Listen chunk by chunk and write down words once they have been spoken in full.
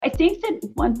think that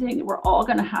one thing that we're all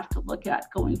going to have to look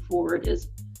at going forward is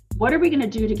what are we going to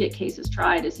do to get cases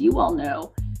tried? As you all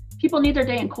know, people need their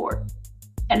day in court.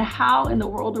 And how in the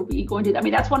world are we going to, I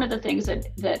mean, that's one of the things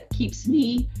that keeps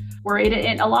me worried,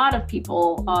 and a lot of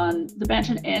people on the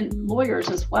bench and lawyers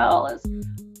as well, is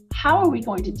how are we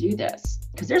going to do this?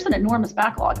 Because there's an enormous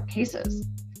backlog of cases,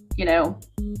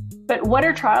 but what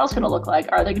are trials going to look like?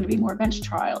 Are they going to be more bench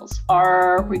trials?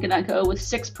 Are we going to go with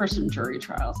 6-person jury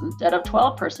trials instead of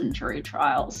 12-person jury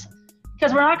trials?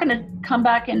 Because we're not going to come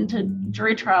back into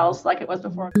jury trials like it was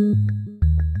before.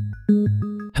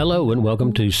 Hello and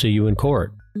welcome to See You in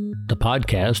Court, the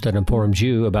podcast that informs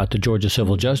you about the Georgia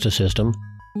civil justice system,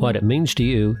 what it means to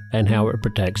you, and how it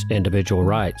protects individual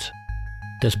rights.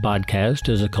 This podcast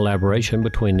is a collaboration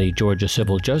between the Georgia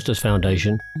Civil Justice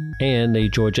Foundation and the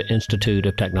Georgia Institute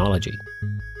of Technology.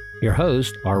 Your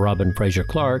hosts are Robin Fraser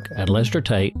Clark and Lester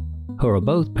Tate, who are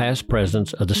both past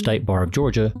presidents of the State Bar of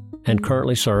Georgia and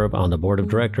currently serve on the board of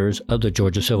directors of the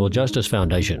Georgia Civil Justice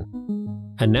Foundation.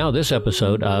 And now this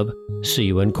episode of See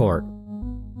You in Court.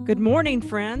 Good morning,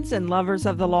 friends and lovers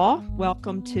of the law.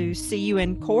 Welcome to See You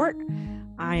in Court.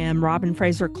 I am Robin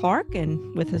Fraser Clark,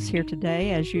 and with us here today,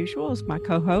 as usual, is my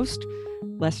co-host,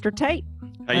 Lester Tate.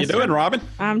 How you doing, Robin?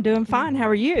 I'm doing fine. How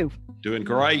are you? Doing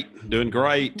great.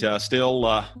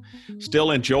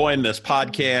 Still enjoying this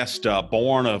podcast,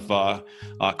 born of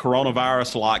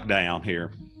coronavirus lockdown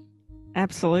here.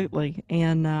 Absolutely.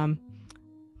 And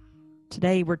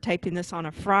today we're taping this on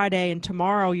a Friday, and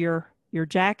tomorrow your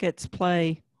Jackets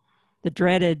play the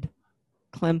dreaded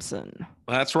Clemson.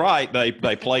 That's right. They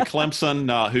play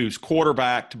Clemson, who's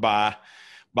quarterbacked by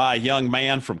a young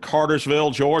man from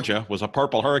Cartersville, Georgia, was a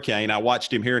Purple Hurricane. I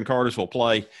watched him here in Cartersville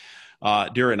play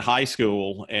during high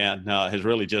school, and has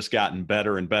really just gotten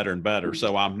better and better and better.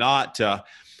 So I am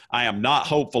not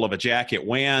hopeful of a Jacket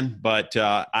win, but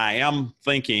I am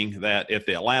thinking that if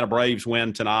the Atlanta Braves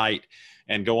win tonight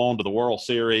and go on to the World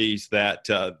Series, that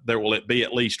there will be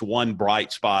at least one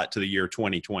bright spot to the year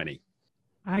 2020.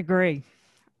 I agree.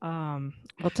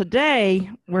 Well, today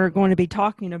we're going to be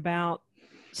talking about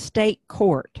state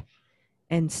court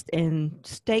and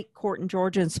state court in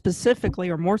Georgia, and specifically,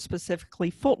 or more specifically,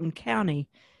 Fulton County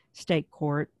State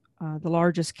Court, the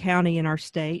largest county in our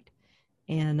state.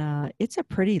 And it's a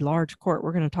pretty large court.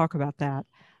 We're going to talk about that.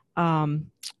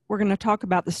 We're going to talk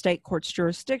about the state court's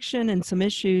jurisdiction and some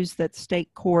issues that the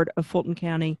state court of Fulton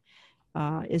County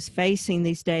is facing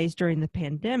these days during the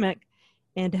pandemic.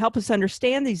 And to help us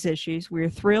understand these issues, we're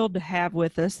thrilled to have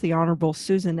with us the Honorable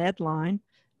Susan Edline,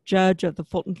 Judge of the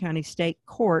Fulton County State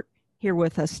Court, here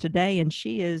with us today. And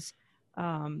she is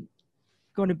going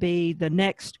to be the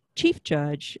next Chief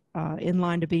Judge, in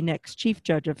line to be next Chief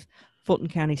Judge of Fulton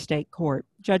County State Court.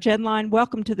 Judge Edline,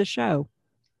 welcome to the show.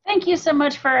 Thank you so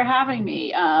much for having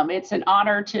me. It's an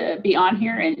honor to be on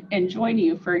here and join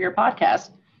you for your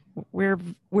podcast. We're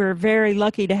very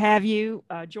lucky to have you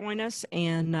join us,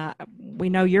 and we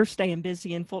know you're staying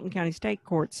busy in Fulton County State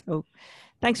Court, so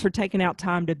thanks for taking out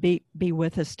time to be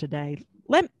with us today.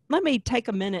 Let me take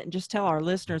a minute and just tell our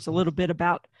listeners a little bit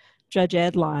about Judge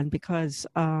Edline, because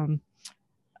I've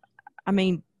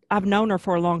known her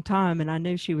for a long time, and I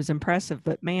knew she was impressive,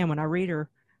 but man, when I read her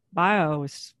bio,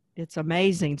 it's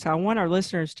amazing. So I want our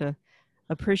listeners to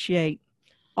appreciate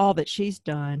all that she's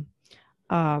done.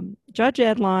 Judge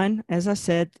Edline, as I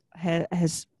said,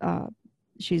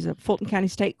 she's a Fulton County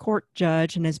State Court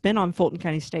judge and has been on Fulton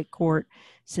County State Court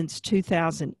since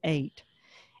 2008.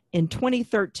 In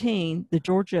 2013, the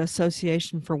Georgia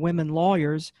Association for Women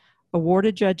Lawyers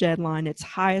awarded Judge Edline its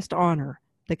highest honor,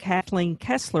 the Kathleen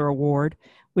Kessler Award,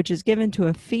 which is given to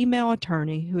a female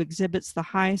attorney who exhibits the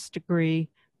highest degree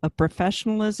of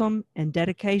professionalism and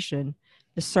dedication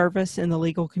to service in the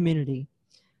legal community.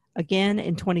 Again,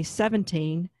 in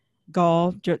 2017,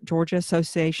 GAL, Georgia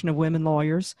Association of Women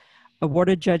Lawyers,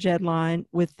 awarded Judge Edline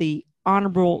with the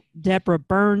Honorable Deborah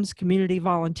Burns Community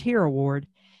Volunteer Award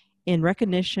in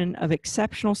recognition of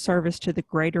exceptional service to the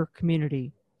greater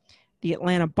community. The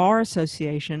Atlanta Bar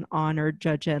Association honored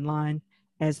Judge Edline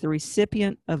as the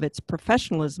recipient of its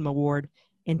Professionalism Award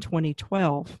in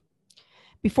 2012.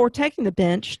 Before taking the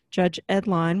bench, Judge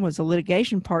Edline was a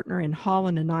litigation partner in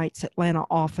Holland & Knight's Atlanta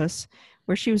office,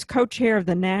 where she was co-chair of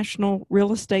the National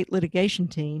Real Estate Litigation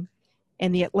Team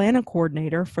and the Atlanta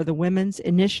coordinator for the Women's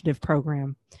Initiative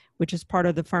Program, which is part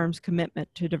of the firm's commitment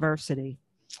to diversity.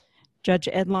 Judge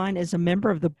Edline is a member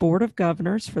of the Board of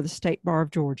Governors for the State Bar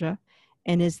of Georgia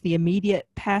and is the immediate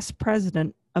past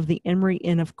president of the Emory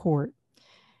Inn of Court.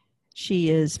 She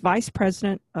is vice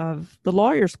president of the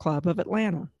Lawyers Club of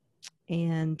Atlanta.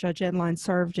 And Judge Edline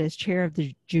served as chair of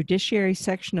the Judiciary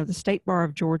Section of the State Bar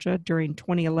of Georgia during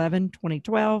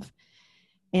 2011-2012,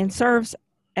 and serves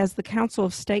as the Council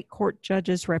of State Court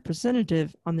Judges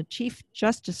representative on the Chief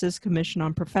Justice's Commission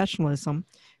on Professionalism,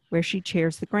 where she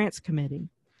chairs the Grants Committee.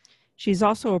 She's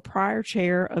also a prior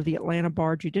chair of the Atlanta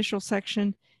Bar Judicial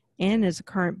Section and is a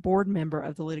current board member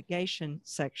of the Litigation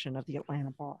Section of the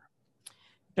Atlanta Bar.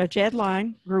 Judge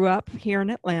Edline grew up here in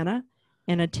Atlanta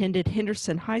and attended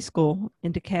Henderson High School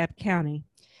in DeKalb County.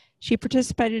 She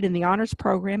participated in the honors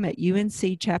program at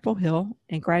UNC Chapel Hill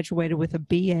and graduated with a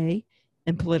BA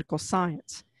in political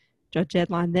science. Judge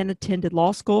Edline then attended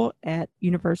law school at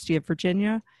University of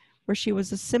Virginia, where she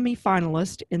was a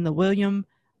semifinalist in the William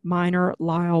Minor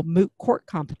Lyle Moot Court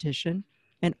Competition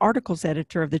and articles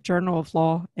editor of the Journal of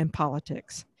Law and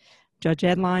Politics. Judge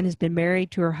Edline has been married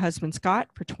to her husband Scott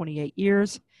for 28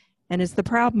 years and is the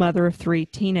proud mother of 3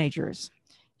 teenagers.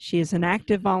 She is an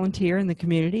active volunteer in the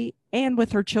community and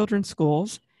with her children's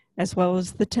schools, as well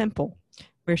as the Temple,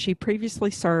 where she previously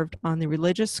served on the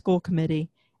Religious School Committee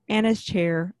and as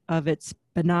chair of its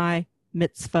B'nai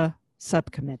Mitzvah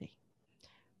Subcommittee.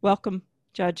 Welcome,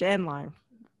 Judge Edline.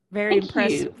 Very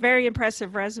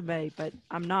impressive resume, but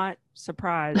I'm not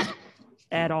surprised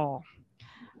at all.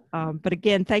 But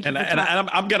again, thank you. And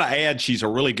I'm going to add, she's a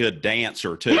really good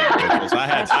dancer too. Because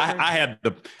I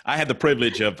had the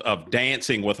privilege of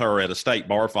dancing with her at a state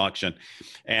bar function,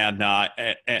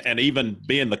 and even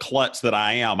being the klutz that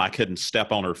I am, I couldn't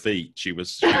step on her feet. She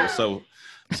was so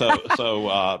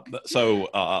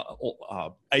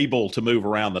able to move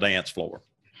around the dance floor.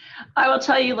 I will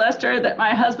tell you, Lester, that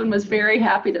my husband was very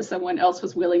happy that someone else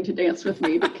was willing to dance with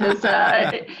me, because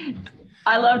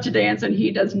I love to dance and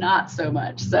he does not so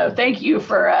much. So thank you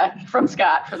from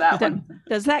Scott for that one.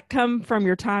 Does that come from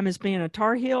your time as being a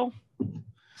Tar Heel?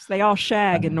 They all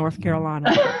shag in North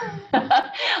Carolina.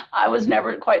 I was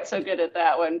never quite so good at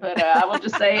that one, but I will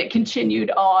just say it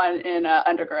continued on in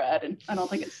undergrad, and I don't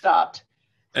think it stopped.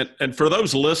 And for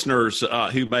those listeners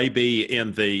who may be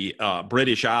in the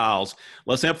British Isles,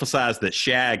 let's emphasize that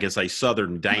shag is a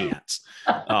Southern dance,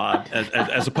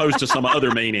 as opposed to some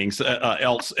other meanings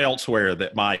elsewhere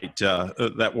that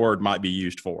that word might be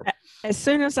used for. As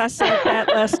soon as I said that,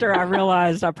 Lester, I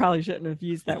realized I probably shouldn't have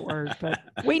used that word, but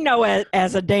we know it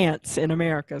as a dance in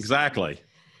America. Exactly.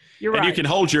 You're right. And you can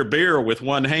hold your beer with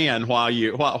one hand while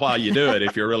you do it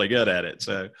if you're really good at it.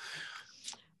 So.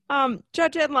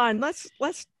 Judge Edline,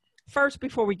 let's first,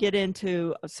 before we get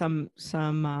into some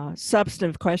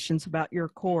substantive questions about your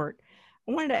court,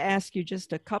 I wanted to ask you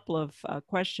just a couple of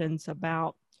questions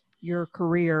about your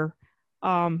career.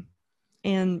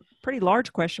 And pretty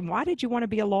large question: why did you want to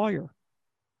be a lawyer?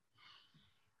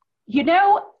 You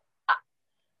know,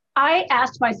 I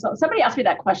asked myself. Somebody asked me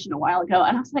that question a while ago,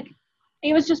 and I was like,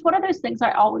 it was just one of those things.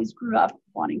 I always grew up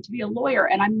wanting to be a lawyer,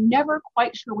 and I'm never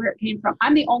quite sure where it came from.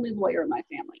 I'm the only lawyer in my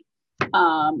family.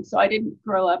 So I didn't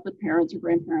grow up with parents or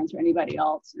grandparents or anybody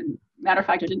else. And matter of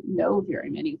fact, I didn't know very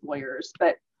many lawyers.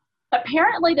 But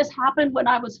apparently this happened when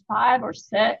I was 5 or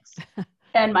 6.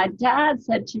 And my dad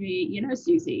said to me, you know,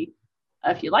 Susie,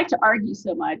 if you like to argue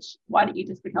so much, why don't you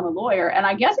just become a lawyer? And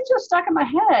I guess it just stuck in my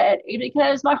head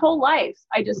because my whole life,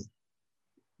 I just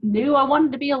knew I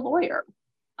wanted to be a lawyer.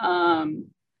 And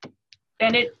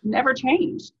it never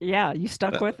changed. Yeah, you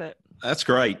stuck with it. That's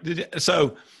great.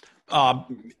 So,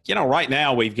 right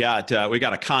now we've got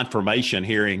a confirmation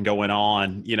hearing going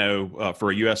on,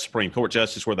 for a U.S. Supreme Court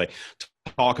justice where they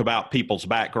talk about people's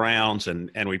backgrounds, and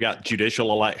we've got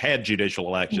judicial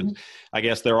elections. Mm-hmm. I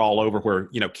guess they're all over where,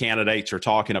 candidates are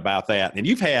talking about that. And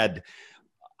you've had,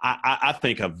 I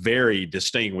think, a very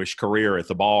distinguished career at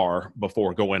the bar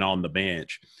before going on the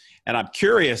bench. And I'm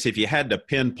curious if you had to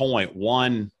pinpoint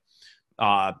one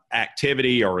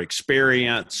activity or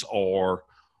experience or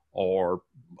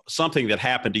something that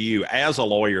happened to you as a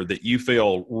lawyer that you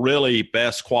feel really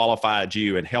best qualified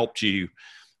you and helped you,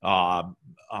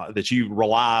 that you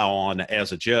rely on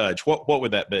as a judge, what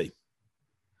would that be?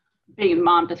 Being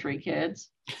mom to 3 kids.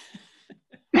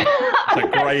 That's a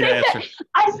great answer.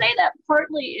 I say that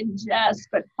partly in jest,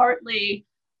 but partly,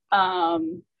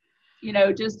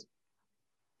 just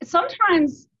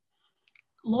sometimes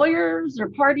lawyers or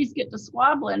parties get to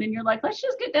squabbling and you're like, let's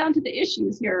just get down to the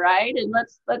issues here, right? And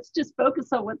let's just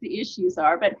focus on what the issues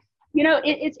are. But,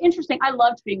 it's interesting. I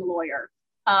loved being a lawyer.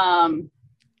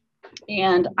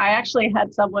 And I actually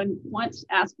had someone once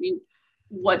ask me,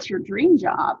 what's your dream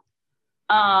job?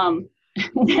 At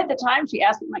the time she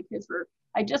asked me,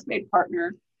 I just made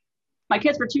partner. My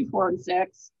kids were 2, 4, and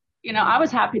 6. I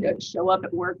was happy to show up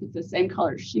at work with the same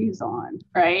color shoes on,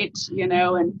 right? And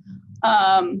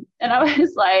I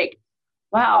was like,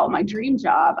 wow, my dream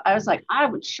job. I was like, I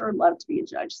would sure love to be a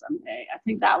judge someday. I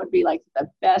think that would be like the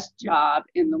best job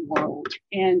in the world.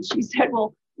 And she said,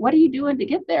 well, what are you doing to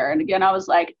get there? And again, I was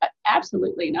like,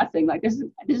 absolutely nothing. Like this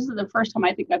is the first time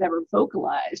I think I've ever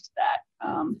vocalized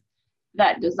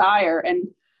that desire. And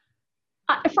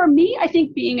for me, I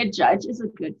think being a judge is a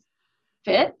good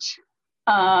fit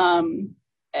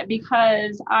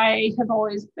because I have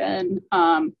always been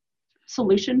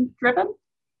solution driven.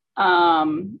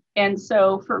 And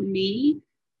so for me,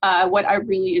 what I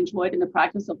really enjoyed in the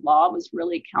practice of law was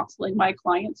really counseling my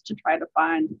clients to try to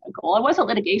find a goal. It wasn't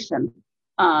litigation.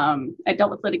 I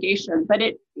dealt with litigation, but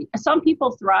some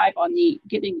people thrive on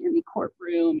getting in the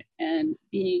courtroom and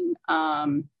being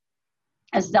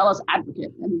a zealous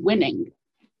advocate and winning.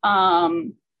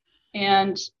 And,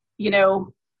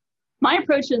 my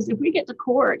approach is if we get to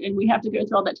court and we have to go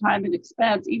through all that time and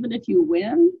expense, even if you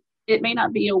win, it may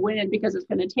not be a win because it's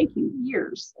going to take you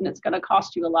years and it's going to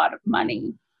cost you a lot of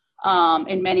money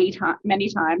and many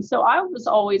times. So I was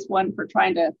always one for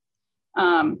trying to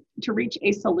reach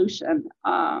a solution.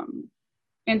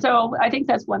 And so I think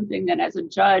that's one thing that as a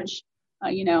judge,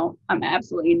 I'm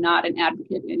absolutely not an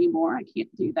advocate anymore. I can't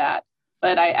do that.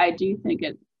 But I do think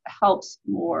it helps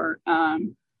more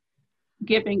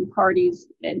giving parties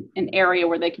an area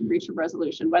where they can reach a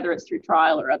resolution, whether it's through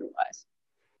trial or otherwise.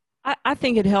 I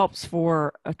think it helps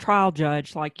for a trial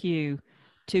judge like you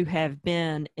to have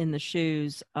been in the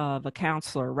shoes of a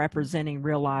counselor representing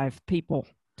real life people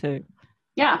too.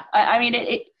 Yeah, I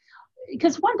mean,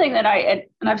 because one thing that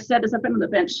I've said as I've been on the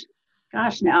bench,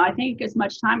 gosh, now I think as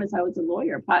much time as I was a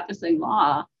lawyer practicing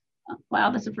law, wow,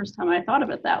 that's the first time I thought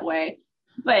of it that way,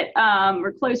 but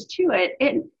we're close to it.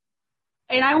 And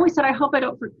I always said, I hope I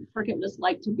don't forget what it's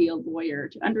like to be a lawyer,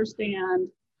 to understand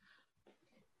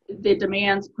the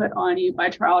demands put on you by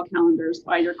trial calendars,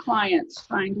 by your clients,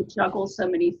 trying to juggle so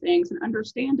many things and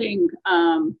understanding,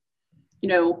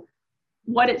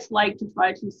 what it's like to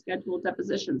try to schedule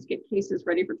depositions, get cases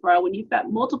ready for trial when you've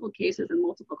got multiple cases and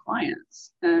multiple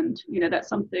clients. And, that's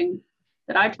something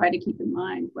that I try to keep in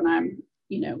mind when I'm,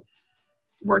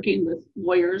 working with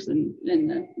lawyers in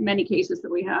the many cases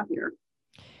that we have here.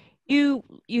 You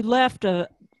left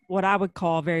what I would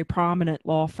call a very prominent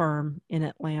law firm in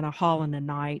Atlanta, Holland and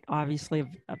Knight, obviously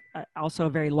also a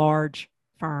very large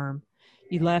firm.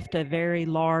 You left a very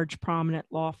large, prominent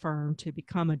law firm to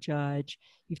become a judge.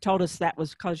 You've told us that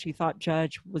was because you thought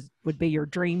judge would be your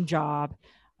dream job.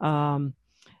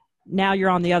 Now you're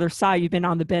on the other side. You've been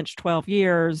on the bench 12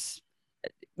 years.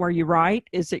 Were you right?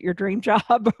 Is it your dream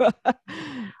job?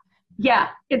 Yeah,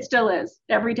 it still is.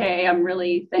 Every day I'm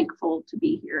really thankful to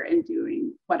be here and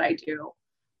doing what I do.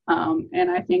 And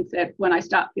I think that when I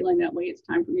stop feeling that way, it's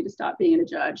time for me to stop being a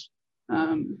judge.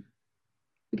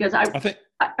 Because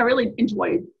I really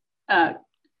enjoyed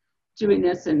doing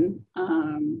this. And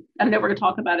I know we're going to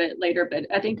talk about it later, but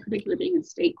I think particularly being in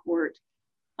state court,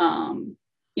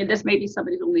 this may be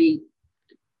somebody's only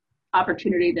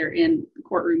opportunity they're in the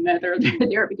courtroom, whether they're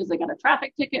there because they got a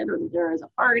traffic ticket or they're there as a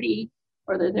party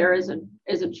or they're there as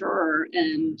a juror,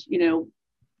 and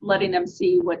letting them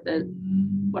see what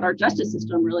our justice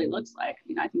system really looks like.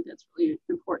 I think that's really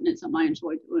important. It's something I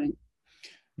enjoy doing.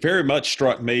 Very much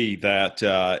struck me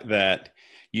that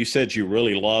you said you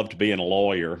really loved being a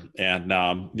lawyer, and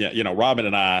Robin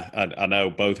and I know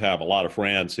both have a lot of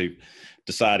friends who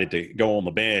decided to go on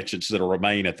the bench instead of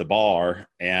remain at the bar,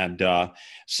 and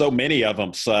so many of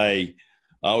them say,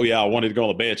 "Oh yeah, I wanted to go on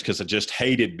the bench because I just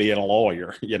hated being a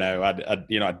lawyer.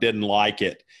 I didn't like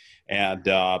it." And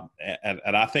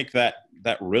I think that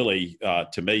really,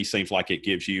 to me, seems like it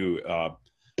gives you a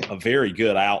very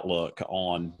good outlook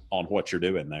on what you're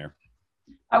doing there.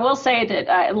 I will say that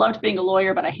I loved being a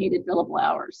lawyer, but I hated billable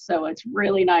hours. So it's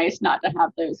really nice not to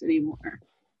have those anymore.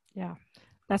 Yeah.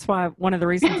 That's why one of the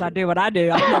reasons I do what I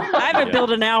do. I haven't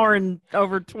billed an hour in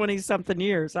over 20 something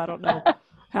years. I don't know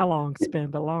how long it's been,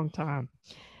 but a long time.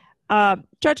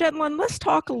 Judge Etlen, let's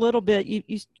talk a little bit. You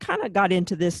kind of got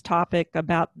into this topic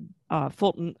about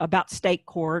Fulton, about state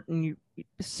court, and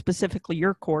specifically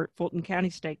your court, Fulton County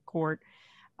State Court.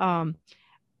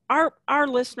 Our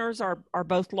listeners are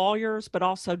both lawyers, but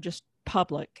also just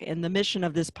public. And the mission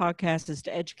of this podcast is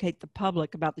to educate the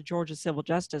public about the Georgia civil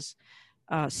justice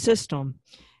system.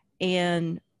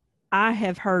 And I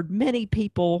have heard many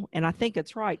people, and I think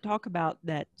it's right, talk about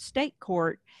that state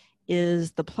court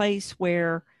is the place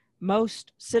where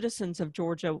most citizens of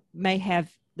Georgia may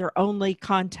have their only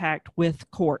contact with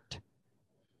court.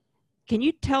 Can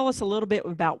you tell us a little bit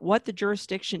about what the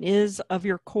jurisdiction is of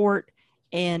your court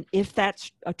and if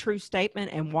that's a true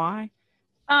statement and why?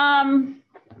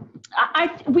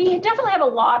 We definitely have a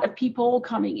lot of people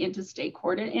coming into state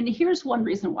court, and here's one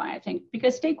reason why. I think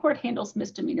because state court handles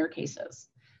misdemeanor cases.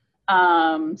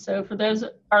 So for those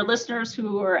our listeners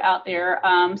who are out there,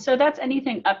 so that's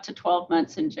anything up to 12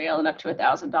 months in jail and up to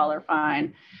 $1,000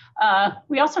 fine.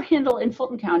 We also handle in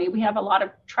Fulton County. We have a lot of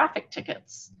traffic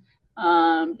tickets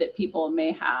that people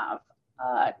may have.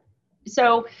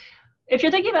 So if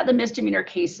you're thinking about the misdemeanor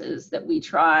cases that we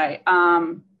try.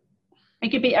 It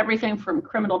could be everything from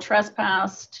criminal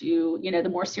trespass to, the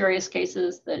more serious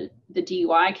cases, the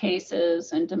DUI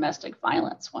cases and domestic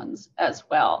violence ones as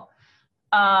well.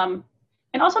 And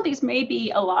also these may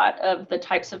be a lot of the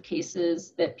types of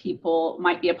cases that people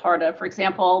might be a part of. For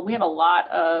example, we have a lot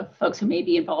of folks who may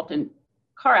be involved in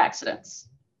car accidents.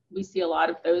 We see a lot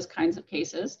of those kinds of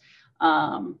cases.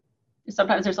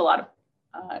 Sometimes there's a lot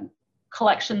of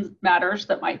collection matters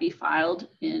that might be filed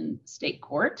in state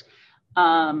court.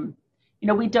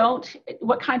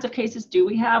 What kinds of cases do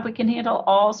we have? We can handle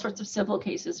all sorts of civil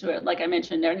cases. Like I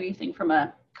mentioned, anything from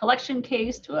a collection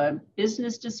case to a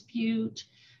business dispute,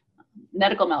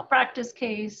 medical malpractice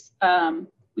case.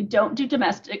 We don't do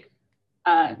domestic,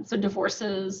 so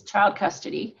divorces, child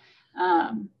custody,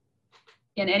 and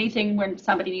anything when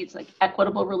somebody needs like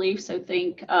equitable relief. So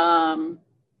think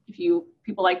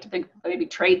people like to think maybe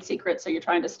trade secrets. So you're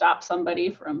trying to stop somebody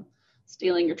from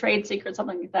stealing your trade secret,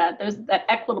 something like that. That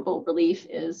equitable relief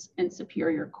is in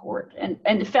superior court, and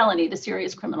the felony, the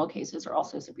serious criminal cases are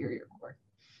also superior court.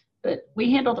 But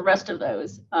we handle the rest of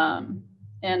those,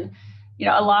 and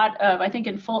a lot of, I think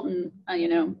in Fulton,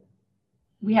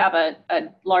 we have a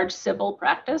large civil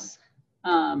practice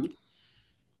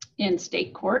in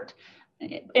state court,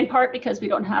 in part because we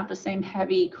don't have the same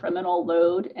heavy criminal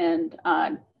load and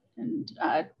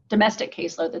domestic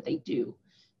caseload that they do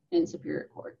in superior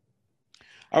court.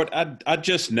 I'd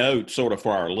just note, sort of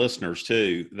for our listeners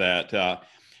too, that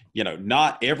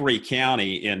not every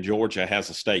county in Georgia has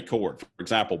a state court. For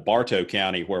example, Bartow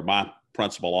County, where my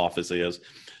principal office is,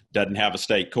 doesn't have a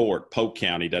state court. Polk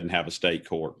County doesn't have a state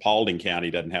court. Paulding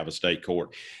County doesn't have a state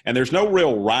court. And there's no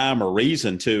real rhyme or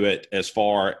reason to it as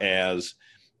far as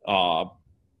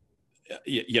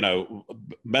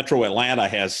Metro Atlanta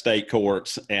has state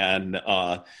courts and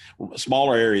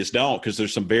smaller areas don't, because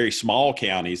there's some very small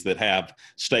counties that have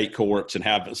state courts and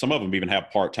some of them even have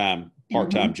part-time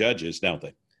judges, don't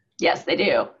they? Yes, they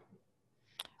do.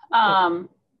 Pardon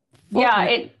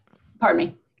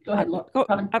me. Go ahead.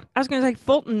 I was going to say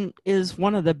Fulton is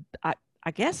one of the,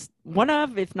 I guess,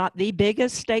 if not the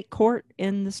biggest state court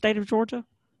in the state of Georgia.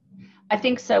 I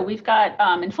think so. We've got,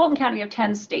 in Fulton County, we have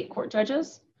 10 state court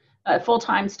judges.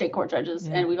 Full-time state court judges,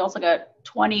 and we've also got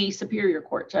 20 superior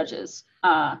court judges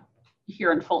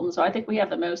here in Fulton. So I think we have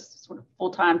the most sort of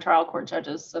full-time trial court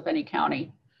judges of any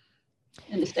county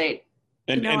in the state.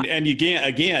 And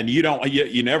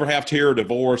you never have to hear a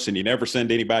divorce, and you never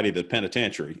send anybody to the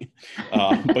penitentiary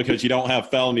because you don't have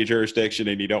felony jurisdiction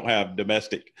and you don't have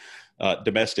domestic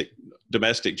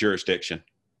jurisdiction.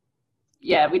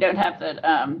 Yeah, we don't have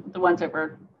the ones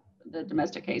over the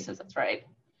domestic cases. That's right.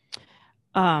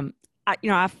 I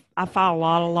file a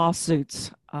lot of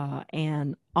lawsuits,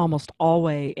 and almost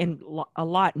always, and a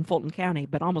lot in Fulton County,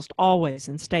 but almost always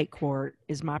in state court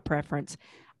is my preference.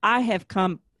 I have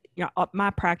come, my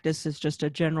practice is just a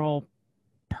general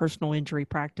personal injury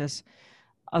practice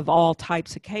of all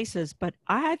types of cases, but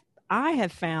I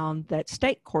have found that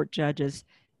state court judges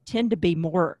tend to be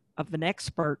more of an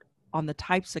expert on the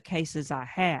types of cases I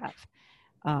have.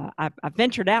 I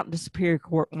ventured out into Superior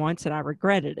Court once and I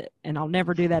regretted it, and I'll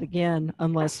never do that again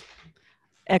unless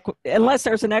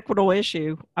there's an equitable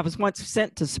issue. I was once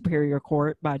sent to Superior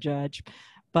Court by a judge,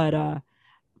 but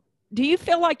do you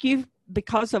feel like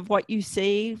because of what you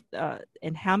see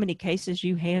and how many cases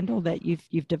you handle, that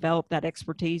you've developed that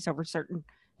expertise over certain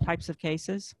types of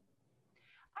cases?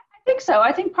 I think so.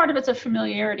 I think part of it's a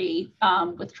familiarity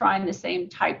with trying the same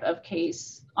type of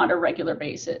case on a regular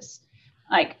basis.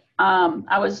 Like,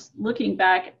 I was looking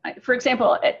back, for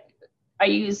example, I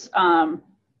use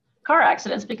car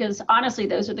accidents because honestly,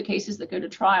 those are the cases that go to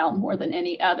trial more than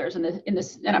any others in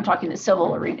this, and I'm talking the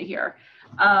civil arena here.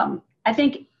 I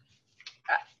think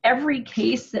every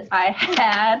case that I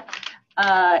had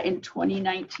in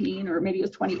 2019, or maybe it was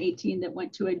 2018, that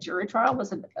went to a jury trial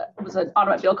was an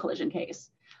automobile collision case.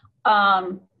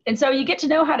 And so you get to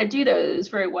know how to do those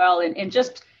very well, and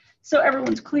just so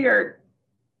everyone's clear,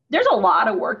 there's a lot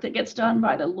of work that gets done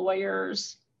by the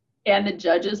lawyers and the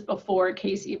judges before a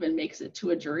case even makes it to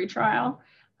a jury trial.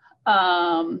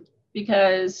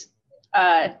 Because,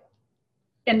 and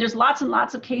there's lots and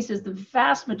lots of cases, the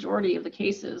vast majority of the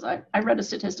cases, I read a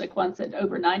statistic once that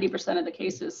over 90% of the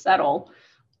cases settle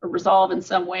or resolve in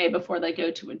some way before they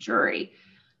go to a jury.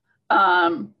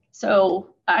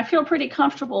 So I feel pretty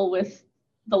comfortable with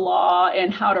the law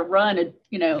and how to run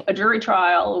a jury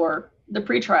trial or the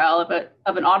pretrial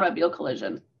of an automobile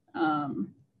collision.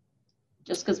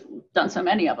 Just because we've done so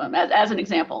many of them, as an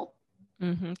example.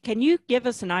 Mm-hmm. Can you give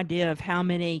us an idea of how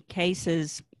many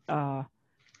cases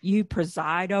you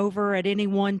preside over at any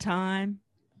one time?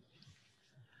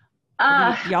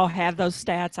 Y'all have those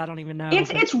stats? I don't even know.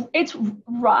 It's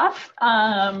rough.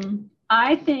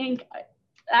 I think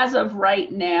as of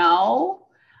right now,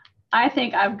 I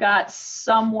think I've got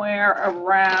somewhere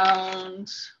around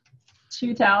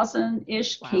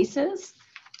 2,000-ish cases.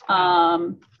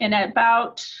 And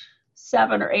about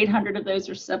 700 or 800 of those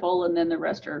are civil, and then the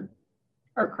rest are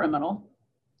criminal.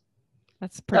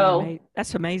 That's pretty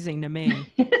that's amazing to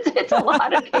me. It's a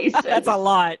lot of cases. That's a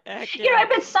lot.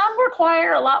 But some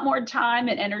require a lot more time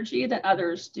and energy than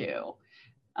others do.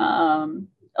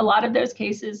 A lot of those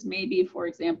cases may be, for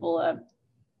example,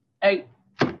 a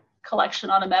collection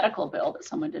on a medical bill that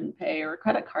someone didn't pay, or a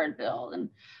credit card bill,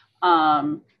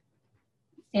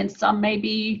 and some may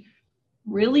be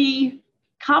really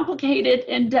complicated,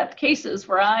 in-depth cases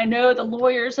where I know the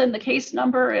lawyers and the case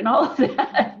number and all of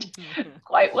that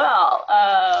quite well.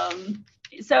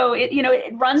 So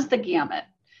it runs the gamut.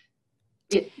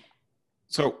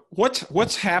 So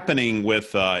what's happening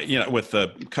with with the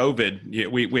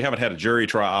COVID? We haven't had a jury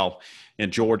trial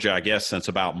in Georgia, I guess, since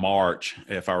about March,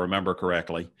 if I remember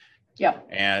correctly. Yeah.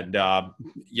 And I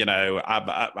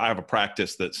have a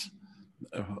practice that's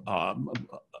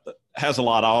has a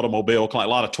lot of automobile, a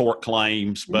lot of tort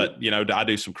claims, but I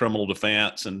do some criminal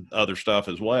defense and other stuff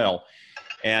as well.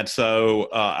 And so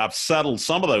I've settled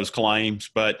some of those claims,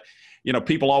 but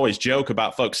people always joke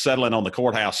about folks settling on the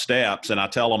courthouse steps, and I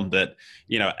tell them that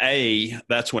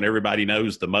that's when everybody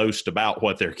knows the most about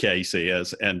what their case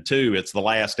is, and two, it's the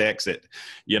last exit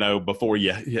before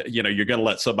you're going to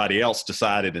let somebody else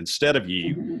decide it instead of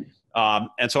you.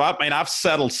 And so I've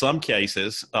settled some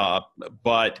cases,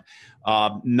 but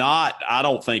I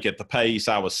don't think at the pace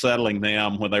I was settling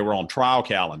them when they were on trial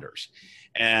calendars.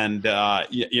 And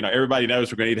everybody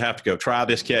knows we're going to either have to go try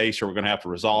this case or we're going to have to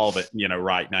resolve it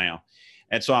right now.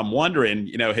 And so I'm wondering,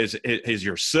 has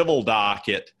your civil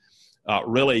docket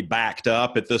really backed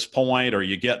up at this point? Are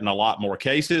you getting a lot more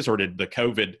cases, or did the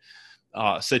COVID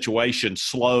situation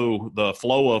slow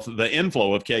the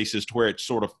inflow of cases to where it's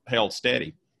sort of held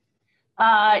steady?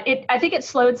 I think it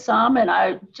slowed some, and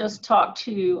I just talked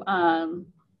to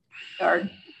our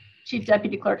chief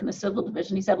deputy clerk in the civil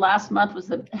division. He said last month was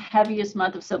the heaviest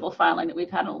month of civil filing that we've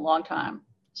had in a long time.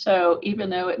 So even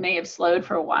though it may have slowed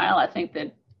for a while, I think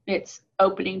that it's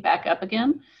opening back up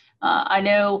again. I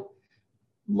know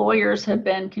lawyers have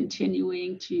been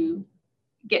continuing to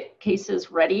get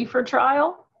cases ready for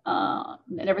trial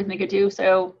and everything they could do.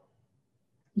 So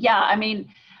yeah,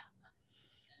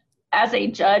 as a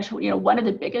judge, one of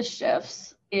the biggest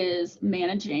shifts is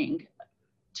managing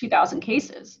 2,000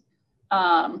 cases.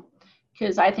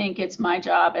 Because I think it's my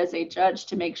job as a judge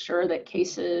to make sure that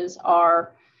cases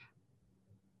are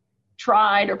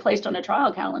tried or placed on a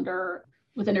trial calendar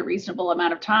within a reasonable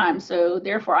amount of time. So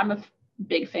therefore, I'm a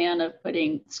big fan of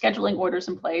putting scheduling orders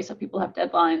in place so people have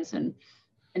deadlines and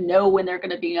know when they're going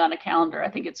to be on a calendar. I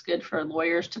think it's good for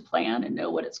lawyers to plan and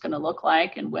know what it's going to look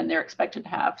like and when they're expected to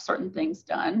have certain things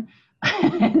done.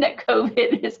 And that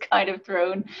COVID has kind of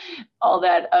thrown all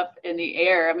that up in the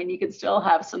air. You can still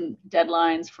have some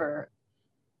deadlines for,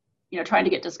 trying to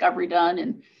get discovery done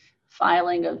and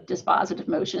filing of dispositive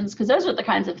motions, because those are the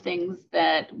kinds of things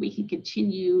that we can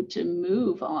continue to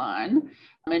move on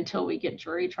until we get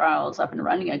jury trials up and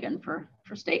running again for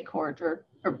state court or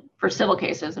for civil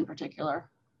cases in particular.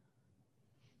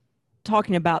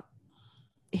 Talking about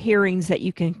hearings that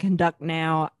you can conduct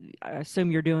now, I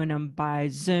assume you're doing them by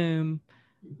Zoom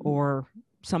or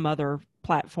some other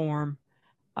platform.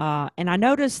 And I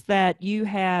noticed that you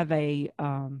have a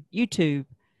YouTube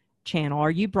channel. Are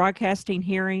you broadcasting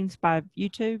hearings by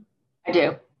YouTube? I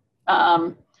do.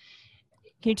 Can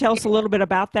you tell us a little bit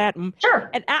about that?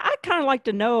 Sure. And I kind of like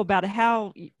to know about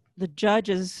how the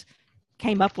judges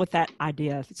came up with that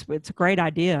idea. It's a great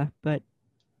idea, but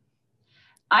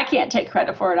I can't take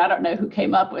credit for it. I don't know who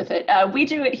came up with it. We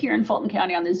do it here in Fulton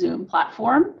County on the Zoom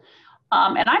platform.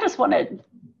 And I just want to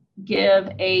give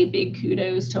a big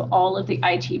kudos to all of the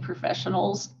IT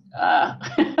professionals,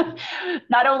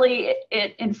 not only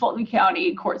in Fulton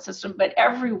County court system, but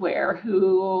everywhere,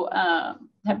 who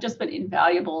have just been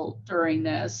invaluable during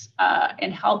this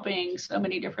in helping so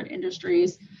many different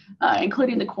industries,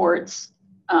 including the courts,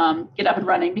 get up and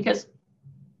running, because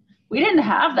we didn't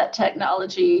have that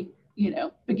technology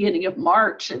beginning of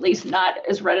March, at least not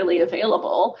as readily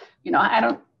available.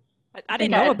 I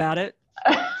didn't know about it.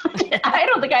 I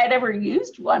don't think I had ever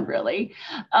used one really.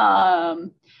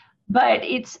 But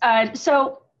it's,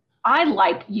 so I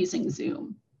like using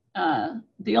Zoom.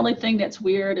 The only thing that's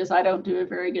weird is I don't do a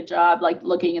very good job like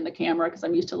looking in the camera, because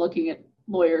I'm used to looking at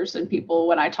lawyers and people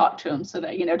when I talk to them, so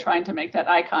that, trying to make that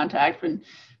eye contact. When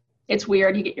it's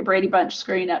weird, you get your Brady Bunch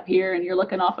screen up here and you're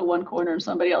looking off at one corner and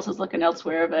somebody else is looking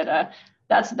elsewhere. But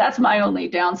that's my only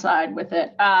downside with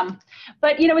it.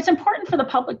 But it's important for the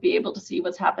public to be able to see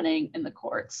what's happening in the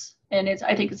courts. And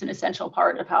I think it's an essential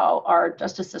part of how our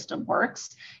justice system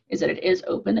works, is that it is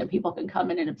open and people can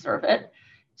come in and observe it.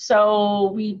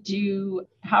 So we do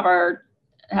have a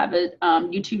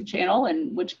YouTube channel,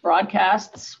 and which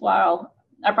broadcasts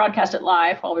I broadcast it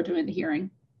live while we're doing the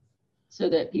hearing, so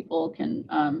that people can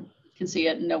see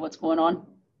it and know what's going on.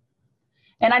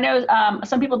 And I know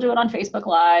some people do it on Facebook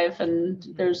Live, and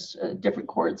there's different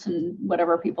courts and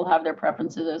whatever people have their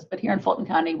preferences. But here in Fulton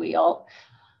County, I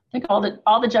think all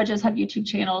the judges have YouTube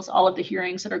channels. All of the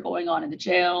hearings that are going on in the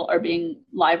jail are being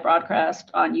live broadcast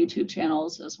on YouTube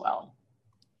channels as well.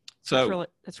 So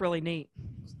that's really neat.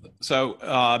 So,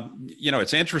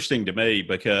 it's interesting to me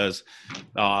because,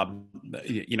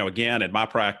 again, in my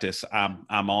practice, I'm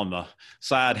on the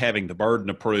side having the burden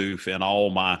of proof in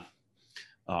all my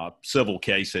civil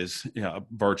cases,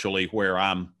 virtually, where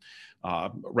I'm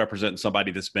representing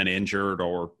somebody that's been injured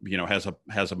or, has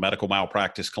a medical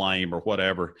malpractice claim or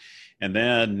whatever. And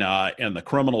then in the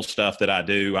criminal stuff that I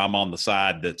do, I'm on the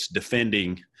side that's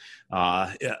defending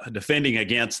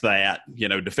against that,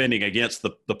 defending against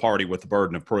the party with the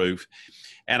burden of proof.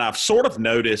 And I've sort of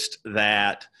noticed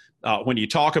that when you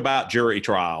talk about jury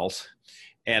trials,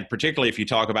 and particularly if you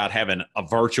talk about having a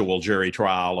virtual jury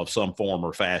trial of some form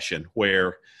or fashion,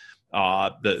 where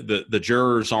the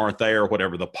jurors aren't there,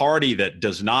 whatever, the party that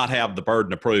does not have the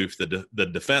burden of proof, the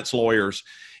defense lawyers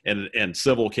in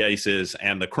civil cases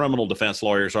and the criminal defense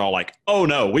lawyers are all like, oh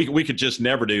no, we could just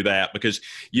never do that, because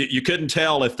you couldn't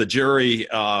tell if the jury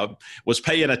was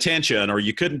paying attention, or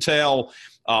you couldn't tell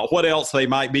what else they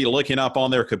might be looking up on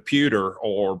their computer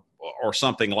or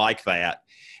something like that.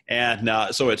 And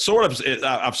so I've sort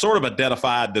of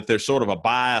identified that there's sort of a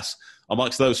bias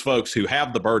amongst those folks who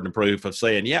have the burden of proof of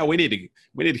saying, yeah, we need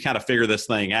to kind of figure this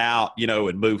thing out,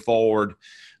 and move forward,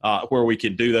 where we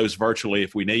can do those virtually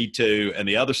if we need to. And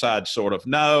the other side sort of,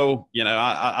 no,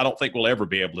 I don't think we'll ever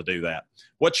be able to do that.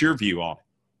 What's your view on it?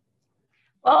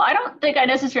 Well, I don't think I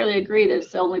necessarily agree that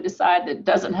it's only the side that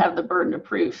doesn't have the burden of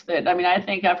proof. I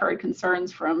think I've heard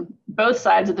concerns from both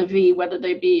sides of the V, whether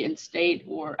they be in state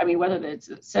or, whether it's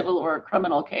a civil or a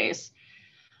criminal case.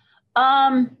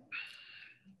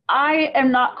 I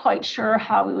am not quite sure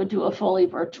how we would do a fully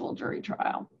virtual jury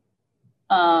trial.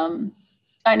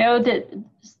 I know that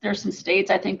there's some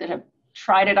states, I think, that have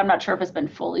tried it. I'm not sure if it's been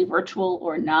fully virtual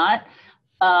or not.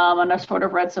 And I've sort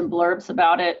of read some blurbs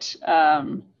about it.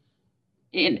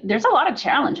 There's a lot of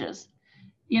challenges.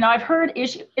 I've heard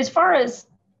issues as far as,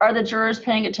 are the jurors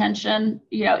paying attention?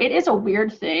 It is a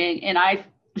weird thing, and I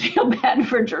feel bad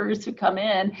for jurors who come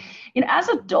in. As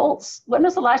adults, when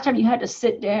was the last time you had to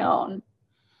sit down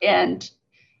and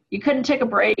you couldn't take a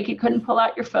break, you couldn't pull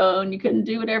out your phone, you couldn't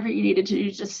do whatever you needed to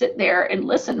do, just sit there and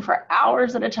listen for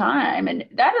hours at a time? And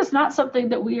that is not something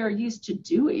that we are used to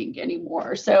doing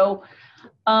anymore. So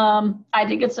I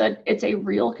think it's a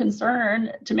real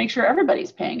concern to make sure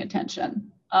everybody's paying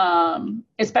attention,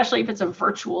 especially if it's a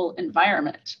virtual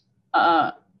environment.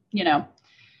 I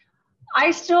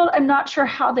still am not sure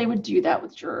how they would do that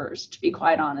with jurors, to be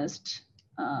quite honest.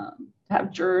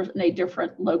 Have jurors in a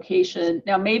different location.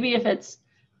 Now, maybe if it's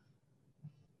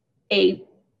I'm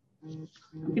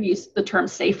going to use the term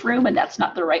safe room, and that's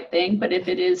not the right thing, but if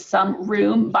it is some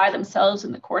room by themselves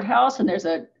in the courthouse and there's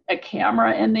a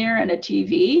camera in there and a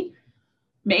TV,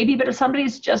 maybe. But if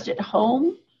somebody's just at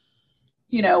home,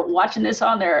 watching this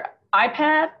on their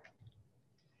iPad,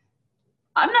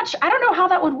 I'm not sure. I don't know how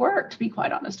that would work, to be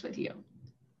quite honest with you.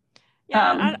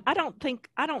 Yeah,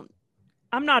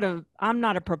 I'm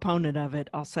not a proponent of it.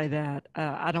 I'll say that.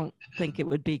 I don't think it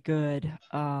would be good.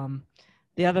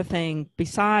 The other thing,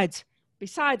 besides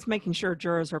making sure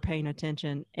jurors are paying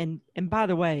attention, and by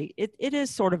the way, it is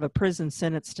sort of a prison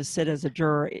sentence to sit as a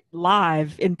juror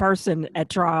live in person at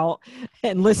trial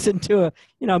and listen to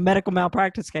a medical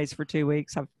malpractice case for 2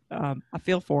 weeks. I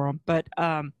feel for them. But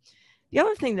the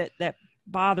other thing that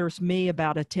bothers me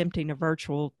about attempting a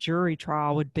virtual jury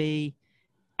trial would be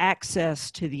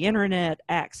access to the internet,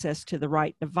 access to the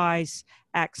right device,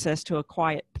 access to a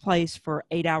quiet place for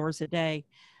 8 hours a day.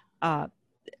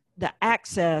 The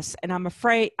access, and I'm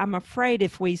afraid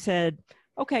if we said,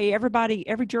 okay,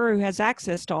 every juror who has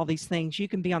access to all these things, you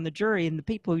can be on the jury, and the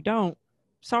people who don't,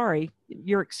 sorry,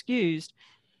 you're excused.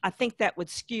 I think that would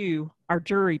skew our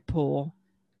jury pool,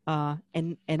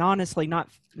 and honestly, not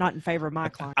in favor of my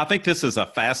client. I think this is a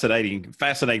fascinating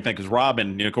thing because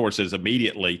Robin, of course, is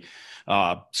immediately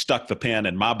stuck the pin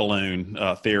in my balloon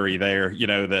theory there.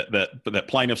 That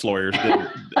plaintiffs' lawyers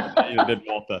didn't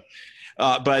want the.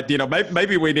 But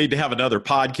maybe we need to have another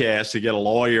podcast to get a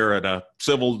lawyer and a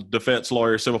civil defense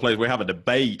lawyer, civil plaintiff. We have a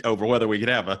debate over whether we could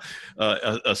have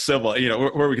a civil,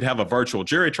 where we could have a virtual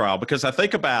jury trial. Because I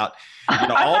think about, I'm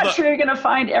not sure you're going to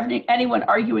find anyone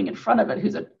arguing in front of it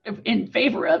who's in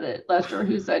favor of it, Lester,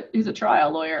 who's a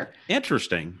trial lawyer.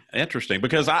 Interesting.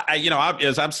 Because I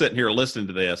as I'm sitting here listening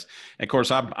to this, and of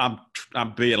course I'm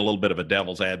being a little bit of a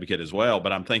devil's advocate as well,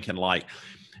 but I'm thinking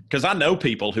because I know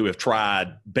people who have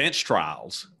tried bench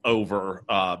trials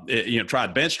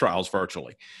tried bench trials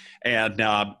virtually. And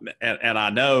I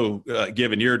know,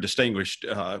 given your distinguished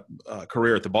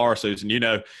career at the bar, Susan,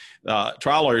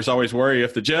 trial lawyers always worry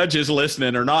if the judge is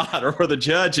listening or not, or the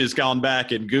judge has gone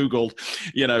back and Googled,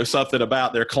 something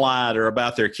about their client or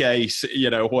about their case,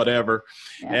 whatever.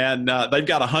 Yeah. And they've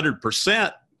got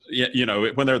 100%.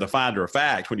 When they're the finder of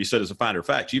fact, when you sit as a finder of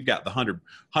fact, you've got the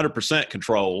 100%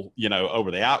 control,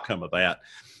 over the outcome of that.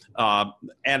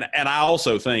 And I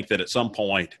also think that at some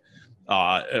point,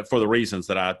 for the reasons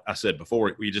that I said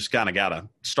before, we just kind of got to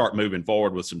start moving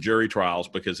forward with some jury trials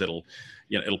because it'll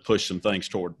push some things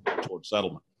toward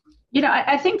settlement.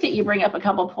 I think that you bring up a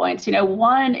couple points.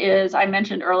 One is I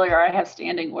mentioned earlier I have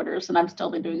standing orders, and I've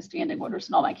still been doing standing orders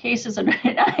in all my cases, and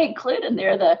I include in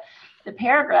there the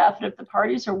paragraph that if the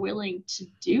parties are willing to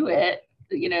do it,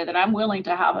 that I'm willing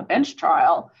to have a bench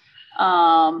trial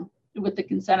with the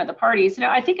consent of the parties.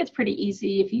 I think it's pretty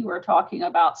easy if you were talking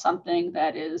about something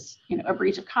that is, a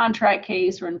breach of contract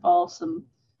case or involves some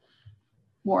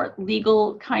more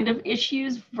legal kind of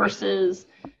issues versus,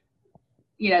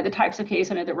 the types of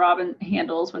case I know that Robin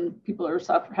handles when people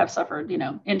have suffered,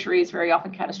 injuries, very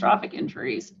often catastrophic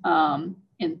injuries. And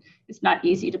it's not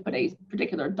easy to put a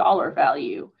particular dollar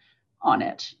value on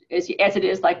it as it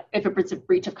is like if it's a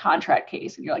breach of contract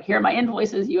case and you're like, here are my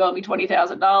invoices, you owe me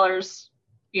 $20,000,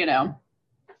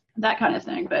 that kind of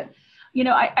thing. But,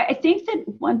 I think that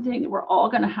one thing that we're all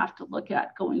going to have to look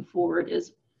at going forward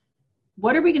is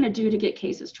what are we going to do to get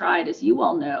cases tried? As you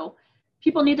all know,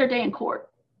 people need their day in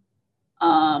court.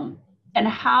 And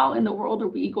how in the world are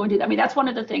we going to, that's one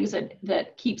of the things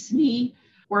that keeps me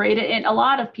worried, and a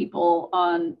lot of people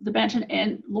on the bench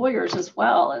and lawyers as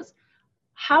well, is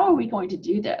how are we going to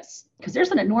do this? Because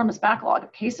there's an enormous backlog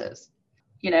of cases.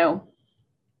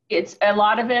 It's a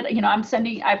lot of it,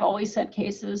 I've always sent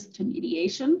cases to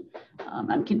mediation.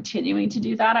 I'm continuing to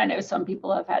do that. I know some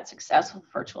people have had successful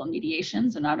virtual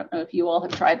mediations, and I don't know if you all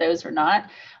have tried those or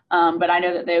not, but I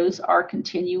know that those are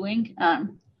continuing. A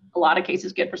lot of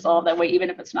cases get resolved that way, even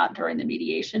if it's not during the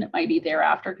mediation, it might be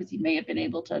thereafter because you may have been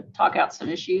able to talk out some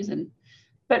issues.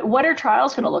 But what are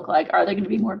trials going to look like? Are they going to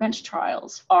be more bench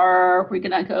trials? Are we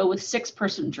going to go with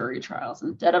 6-person jury trials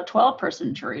instead of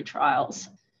 12-person jury trials?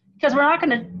 Because we're not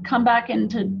going to come back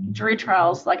into jury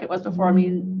trials like it was before.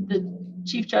 The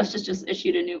Chief Justice just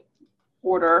issued a new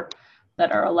order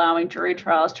that are allowing jury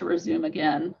trials to resume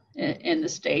again in the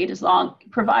state,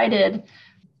 provided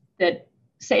that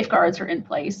safeguards are in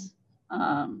place,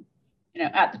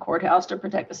 at the courthouse to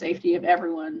protect the safety of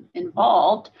everyone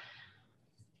involved.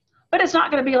 But it's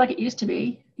not going to be like it used to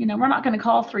be. We're not going to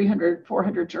call 300,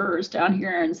 400 jurors down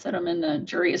here and set them in the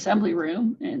jury assembly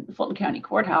room in the Fulton County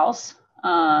Courthouse.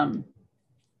 And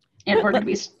we're going to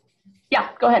be,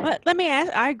 go ahead. Let me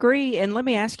ask, I agree. And let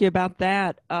me ask you about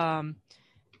that.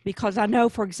 Because I know,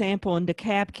 for example, in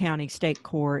DeKalb County State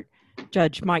Court,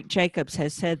 Judge Mike Jacobs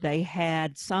has said they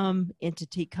had some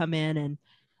entity come in and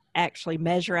actually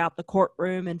measure out the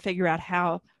courtroom and figure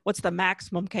out what's the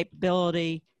maximum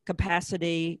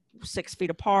capacity 6 feet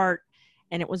apart.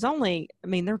 And it was only,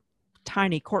 they're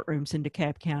tiny courtrooms in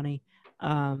DeKalb County,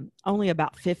 only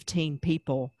about 15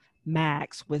 people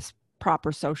max with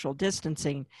proper social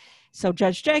distancing. So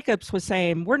Judge Jacobs was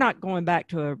saying, we're not going back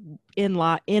to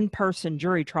a in-person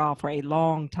jury trial for a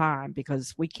long time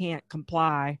because we can't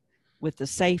comply with the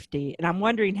safety. And I'm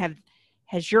wondering,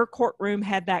 has your courtroom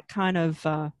had that kind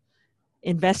of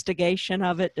investigation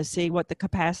of it to see what the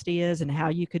capacity is and how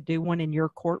you could do one in your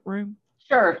courtroom?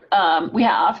 Sure, we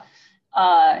have.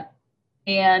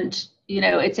 And,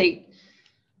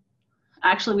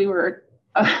 actually we were,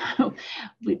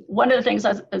 one of the things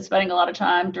I've been spending a lot of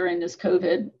time during this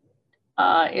COVID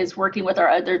is working with our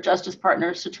other justice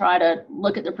partners to try to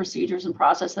look at the procedures and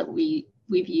process that we've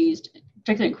used,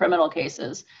 particularly in criminal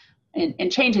cases,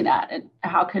 and changing that, and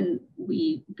how can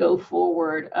we go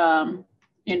forward.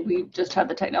 And we just have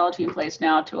the technology in place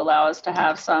now to allow us to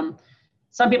have some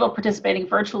people participating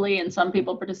virtually and some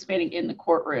people participating in the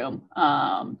courtroom,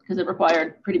 because it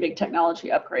required pretty big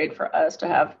technology upgrade for us to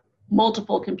have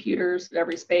multiple computers at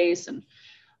every space. And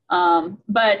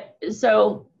but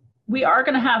so we are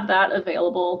going to have that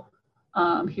available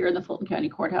here in the Fulton County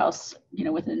Courthouse,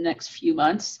 within the next few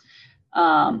months,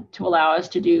 to allow us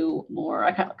to do more,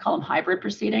 I call them hybrid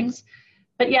proceedings.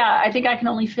 But yeah, I think I can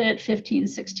only fit 15,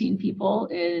 16 people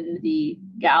in the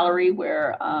gallery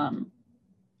where,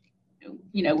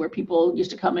 where people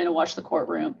used to come in and watch the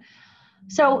courtroom.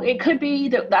 So it could be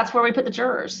that's where we put the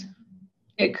jurors.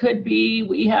 It could be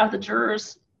we have the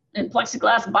jurors in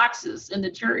plexiglass boxes in the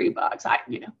jury box.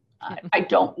 I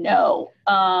don't know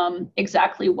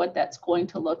exactly what that's going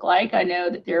to look like. I know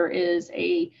that there is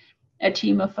a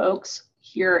team of folks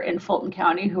here in Fulton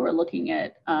County who are looking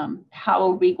at how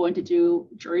are we going to do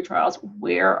jury trials?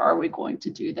 Where are we going to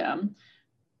do them?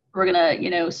 We're going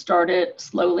to, start it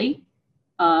slowly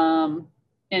and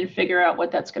figure out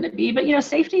what that's going to be. But,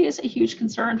 safety is a huge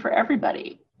concern for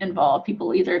everybody involved.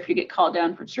 People, either if you get called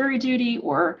down for jury duty,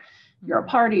 or you're a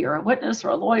party or a witness or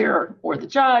a lawyer or the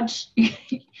judge,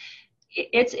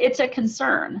 it's a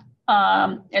concern.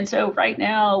 And so right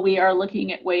now we are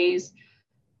looking at ways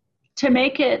to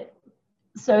make it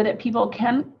so that people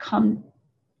can come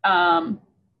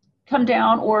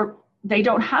down, or they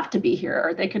don't have to be here,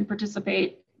 or they can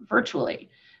participate virtually.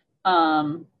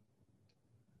 And,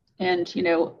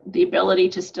 the ability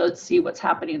to still see what's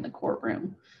happening in the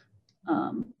courtroom.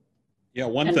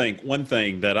 One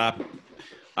thing that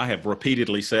I have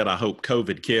repeatedly said I hope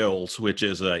COVID kills, which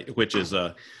is a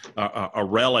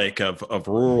relic of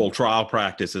rural trial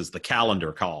practice, is the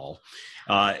calendar call.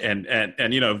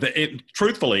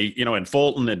 Truthfully, in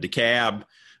Fulton and DeKalb,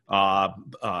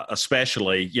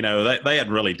 especially, they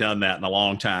hadn't really done that in a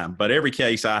long time. But every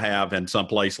case I have in some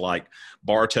place like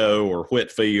Bartow or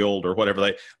Whitfield or whatever,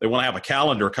 they want to have a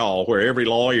calendar call where every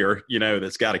lawyer,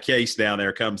 that's got a case down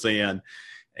there comes in,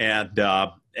 and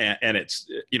it's,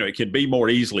 it can be more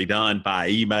easily done by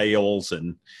emails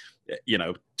and,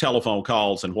 telephone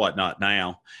calls and whatnot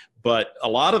now. But a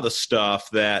lot of the stuff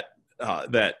that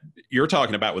you're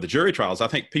talking about with the jury trials, I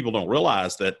think people don't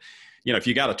realize that, if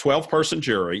you got a 12-person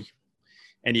jury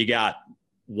and you got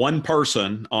one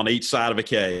person on each side of a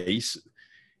case,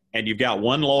 and you've got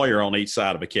one lawyer on each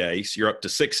side of a case, you're up to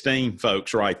 16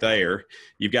 folks right there.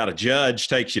 You've got a judge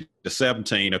takes you to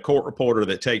 17, a court reporter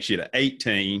that takes you to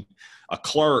 18, a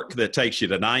clerk that takes you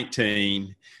to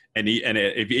 19,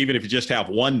 even if you just have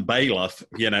one bailiff,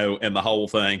 in the whole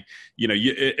thing,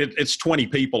 it's 20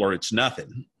 people or it's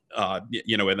nothing,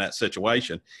 in that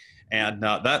situation. And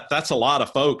that's a lot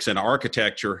of folks in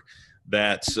architecture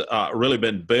that's really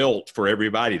been built for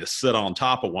everybody to sit on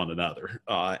top of one another.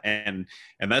 And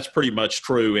that's pretty much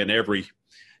true in every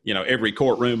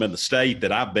courtroom in the state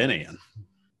that I've been in.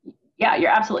 Yeah,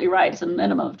 you're absolutely right. It's a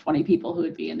minimum of 20 people who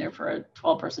would be in there for a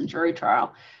 12-person jury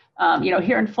trial.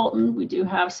 Here in Fulton, we do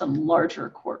have some larger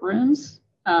courtrooms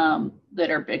that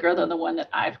are bigger than the one that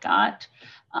I've got,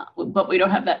 but we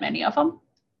don't have that many of them.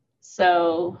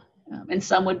 So, and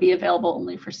some would be available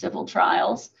only for civil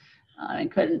trials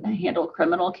and couldn't handle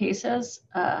criminal cases.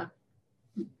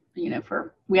 We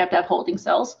have to have holding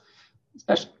cells,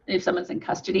 especially if someone's in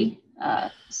custody.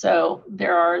 So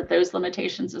there are those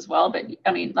limitations as well. But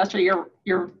I mean, Lester,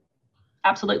 you're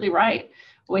absolutely right.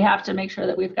 We have to make sure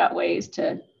that we've got ways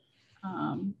to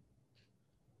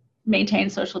maintain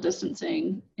social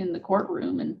distancing in the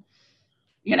courtroom. And,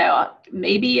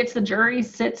 maybe it's the jury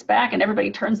sits back and everybody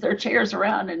turns their chairs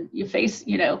around and you face,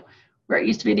 where it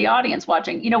used to be the audience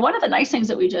watching. One of the nice things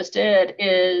that we just did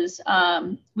is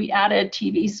we added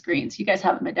TV screens. You guys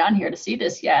haven't been down here to see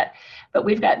this yet, but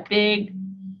we've got big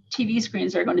TV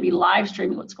screens that are going to be live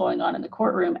streaming what's going on in the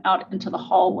courtroom out into the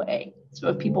hallway. So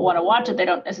if people want to watch it, they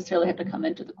don't necessarily have to come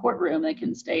into the courtroom. They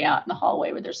can stay out in the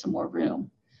hallway where there's some more room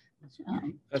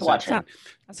to watch it.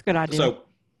 That's a good idea.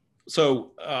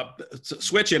 So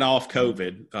switching off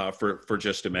COVID for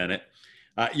just a minute,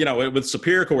 with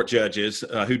Superior Court judges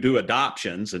who do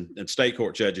adoptions and state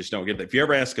court judges don't get that. If you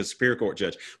ever ask a Superior Court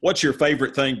judge, what's your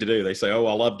favorite thing to do? They say, oh,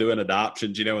 I love doing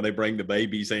adoptions, when they bring the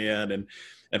babies in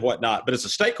and whatnot. But as a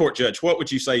state court judge, what would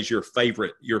you say is your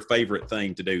favorite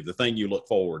thing to do, the thing you look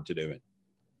forward to doing?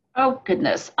 Oh,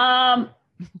 goodness.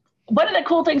 One of the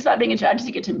cool things about being a judge is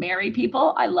you get to marry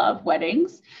people. I love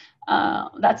weddings.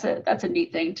 That's a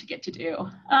neat thing to get to do.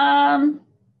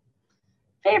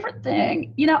 Favorite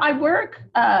thing, I work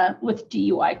with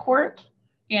DUI court,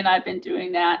 and I've been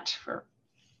doing that for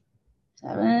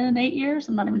 7, 8 years.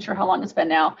 I'm not even sure how long it's been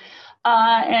now.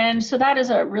 And so that is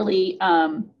a really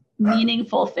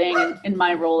meaningful thing in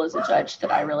my role as a judge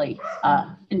that I really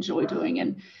enjoy doing.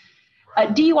 And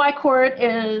DUI court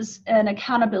is an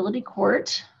accountability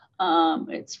court.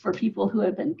 It's for people who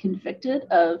have been convicted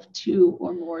of 2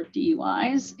 or more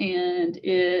DUIs, and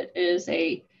it is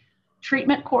a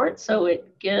treatment court. So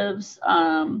it gives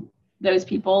those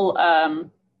people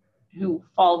who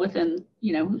fall within,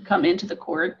 who come into the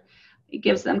court, it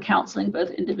gives them counseling,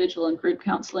 both individual and group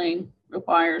counseling,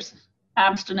 requires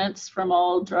abstinence from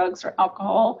all drugs or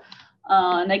alcohol.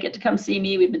 And they get to come see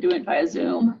me. We've been doing it via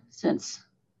Zoom since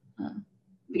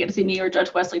they get to see me or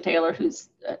Judge Wesley Taylor, who's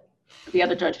the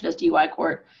other judge who does DUI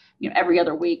court, every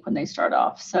other week when they start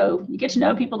off. So you get to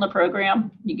know people in the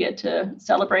program. You get to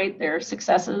celebrate their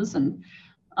successes, and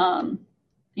and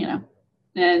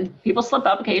people slip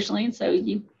up occasionally. And so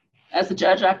you, as the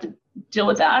judge, have to deal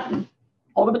with that and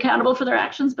hold them accountable for their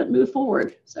actions, but move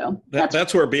forward. So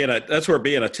that's where being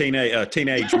a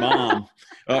teenage mom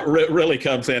really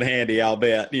comes in handy, I'll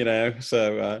bet.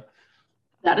 So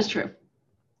that is true.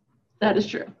 That is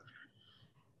true.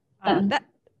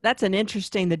 That's an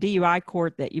interesting. The DUI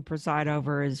court that you preside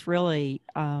over is really,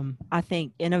 I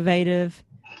think, innovative,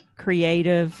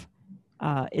 creative.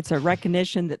 It's a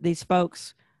recognition that these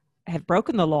folks have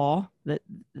broken the law, that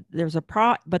there's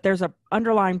but there's a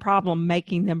underlying problem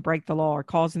making them break the law or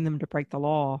causing them to break the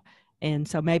law. And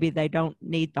so maybe they don't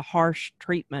need the harsh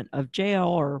treatment of jail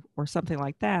or something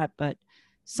like that, but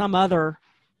some other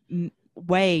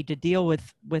way to deal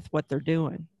with what they're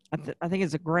doing. I think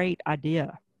it's a great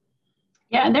idea.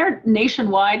 Yeah, and they're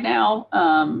nationwide now.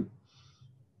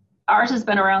 Ours has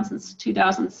been around since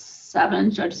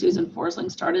 2007. Judge Susan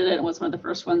Forsling started it and was one of the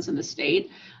first ones in the state.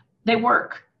 They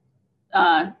work.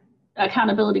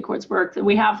 Accountability courts work.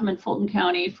 We have them in Fulton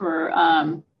County for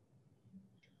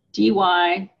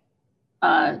DUI,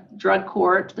 drug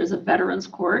court. There's a veterans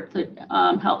court that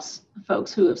helps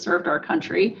folks who have served our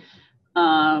country,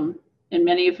 and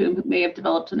many of whom may have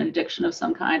developed an addiction of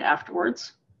some kind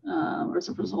afterwards, or as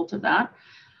a result of that,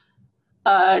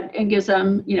 and gives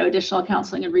them, additional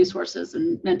counseling and resources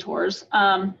and mentors.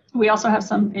 We also have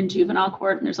some in juvenile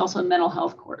court, and there's also a mental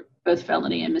health court, both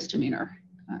felony and misdemeanor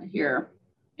here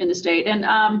in the state.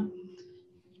 And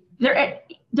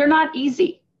they're not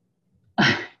easy.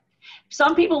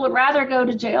 Some people would rather go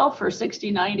to jail for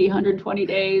 60, 90, 120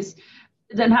 days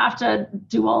than have to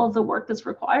do all of the work that's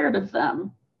required of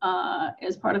them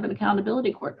as part of an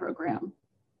accountability court program.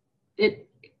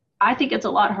 I think it's a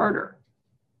lot harder.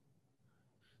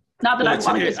 Not that I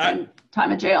want to spend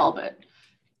time in jail, but.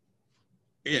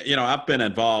 I've been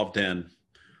involved in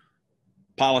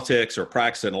politics or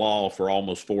practicing law for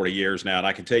almost 40 years now, and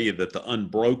I can tell you that the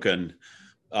unbroken,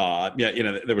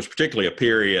 there was particularly a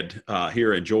period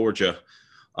here in Georgia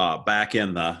back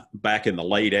in the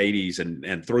late 80s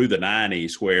and through the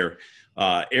 90s where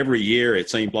every year it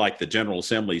seemed like the General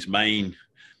Assembly's main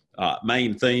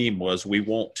theme was we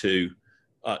want to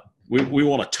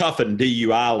toughen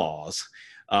DUI laws.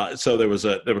 So there was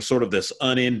sort of this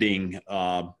unending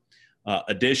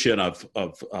addition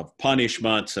of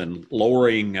punishments and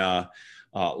lowering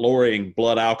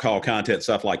blood alcohol content,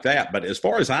 stuff like that. But as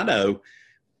far as I know,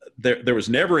 there was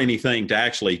never anything to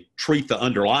actually treat the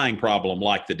underlying problem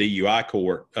like the DUI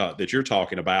court that you're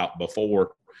talking about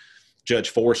before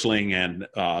Judge Forsling and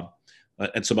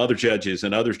some other judges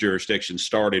in other jurisdictions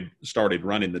started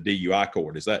running the DUI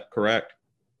court. Is that correct?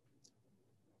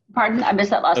 Pardon? I missed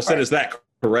that last part. I said, is that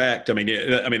correct? I mean,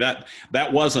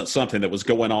 that wasn't something that was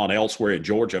going on elsewhere in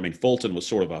Georgia. I mean, Fulton was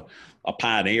sort of a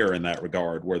pioneer in that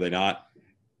regard, were they not?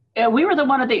 Yeah, we were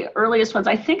one of the earliest ones.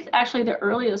 I think actually the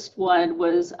earliest one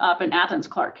was up in Athens,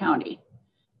 Clarke County.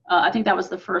 I think that was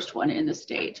the first one in the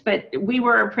state, but we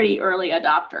were a pretty early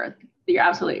adopter. You're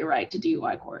absolutely right, to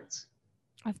DUI courts.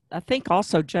 I think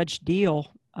also Judge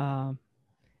Deal,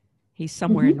 he's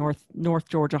somewhere in North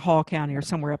Georgia, Hall County or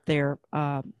somewhere up there.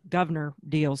 Governor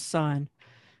Deal's son,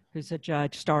 who's a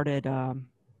judge, started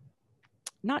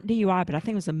not DUI, but I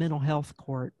think it was a mental health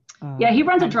court. Yeah, he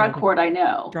runs a drug court, I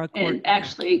know. Drug court. And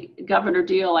actually, Governor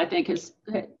Deal, I think, has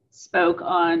spoke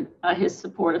on his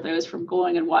support of those from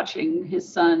going and watching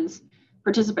his son's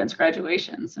participants'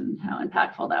 graduations and how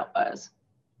impactful that was.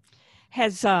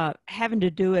 Has having to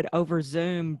do it over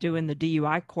Zoom, doing the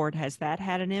DUI court, has that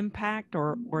had an impact,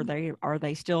 or are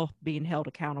they still being held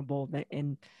accountable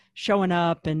and showing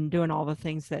up and doing all the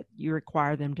things that you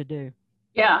require them to do?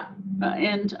 Yeah,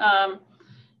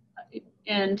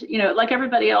 and like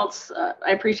everybody else,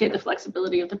 I appreciate the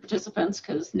flexibility of the participants,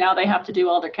 because now they have to do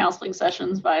all their counseling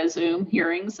sessions via Zoom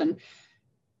hearings, and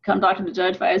come talk to the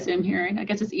judge via Zoom hearing. I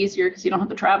guess it's easier because you don't have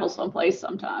to travel someplace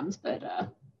sometimes, but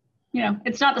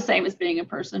it's not the same as being in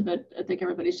person, but I think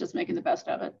everybody's just making the best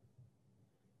of it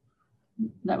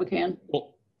that we can.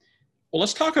 Well,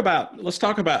 let's talk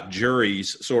about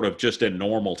juries sort of just in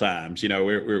normal times.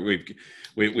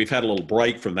 We've had a little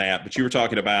break from that, but you were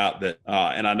talking about that,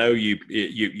 and I know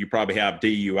you probably have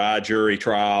DUI jury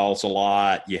trials a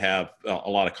lot. You have a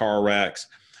lot of car wrecks,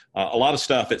 a lot of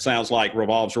stuff. It sounds like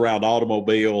revolves around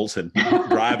automobiles and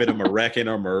driving them or wrecking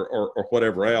them or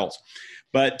whatever else.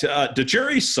 But do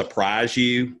juries surprise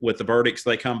you with the verdicts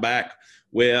they come back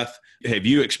with? Have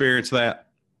you experienced that?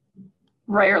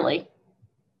 Rarely.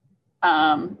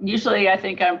 Usually I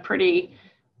think I'm pretty,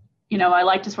 I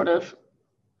like to sort of,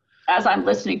 as I'm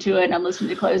listening to it and I'm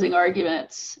listening to closing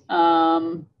arguments,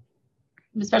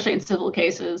 especially in civil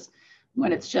cases,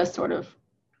 when it's just sort of,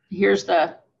 here's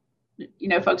the,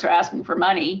 folks are asking for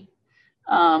money,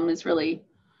 it's really,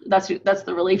 that's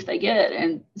the relief they get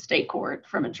in state court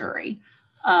from a jury.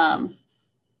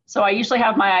 So I usually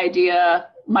have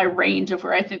my range of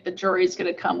where I think the jury is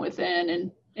going to come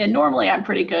within, and normally I'm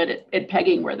pretty good at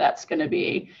pegging where that's going to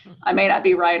be. I may not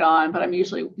be right on, but I'm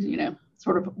usually,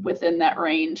 sort of within that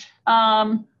range.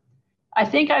 I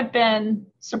think I've been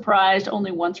surprised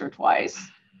only once or twice,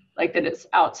 like that it's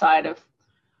outside of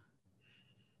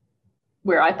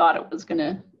where I thought it was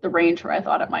the range where I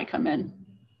thought it might come in.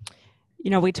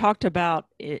 We talked about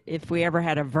if we ever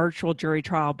had a virtual jury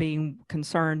trial being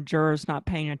concerned jurors not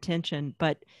paying attention,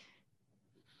 but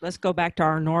let's go back to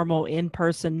our normal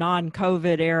in-person,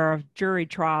 non-COVID era jury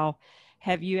trial.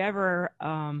 Have you ever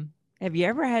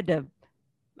had to,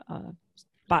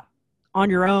 on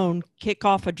your own, kick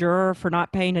off a juror for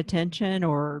not paying attention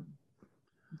or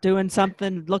doing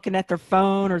something, looking at their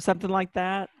phone or something like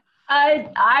that?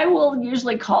 I will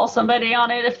usually call somebody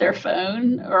on it if their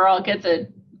phone, or I'll get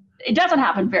it doesn't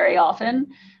happen very often.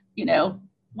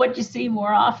 What you see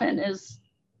more often is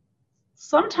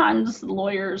sometimes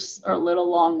lawyers are a little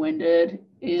long-winded,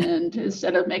 and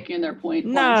instead of making their point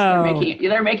once,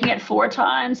 they're making it 4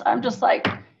 times. I'm just like,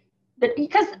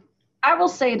 because I will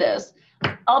say this,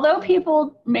 although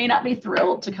people may not be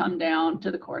thrilled to come down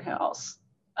to the courthouse,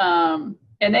 and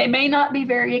they may not be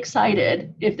very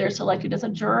excited if they're selected as a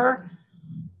juror,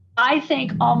 I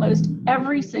think almost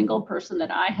every single person that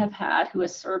I have had who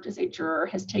has served as a juror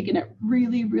has taken it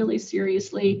really, really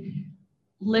seriously,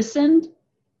 listened,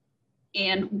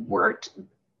 and worked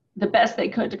the best they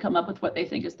could to come up with what they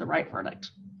think is the right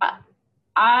verdict.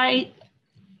 I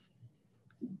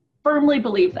firmly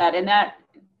believe that, and that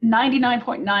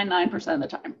 99.99% of the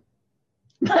time.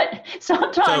 But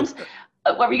sometimes,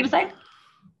 what were you going to say?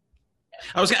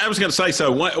 I was going to say,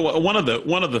 so one of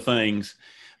the things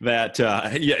that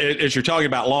as you're talking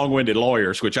about long-winded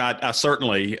lawyers, which I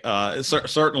certainly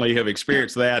have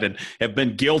experienced that and have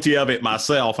been guilty of it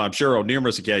myself, I'm sure, on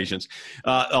numerous occasions.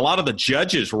 A lot of the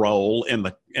judge's role at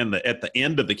the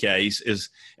end of the case is,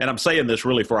 and I'm saying this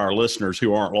really for our listeners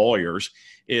who aren't lawyers,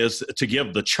 is to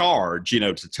give the charge,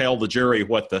 to tell the jury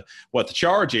what the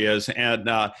charge is, and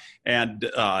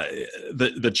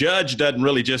the judge doesn't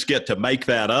really just get to make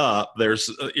that up. There's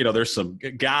some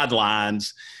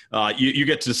guidelines. You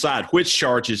get to decide which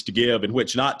charges to give and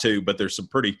which not to, but there's some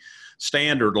pretty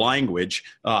standard language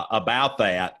about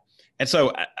that. And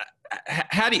so,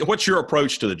 what's your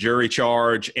approach to the jury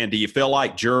charge? And do you feel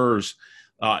like jurors?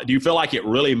 Do you feel like it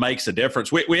really makes a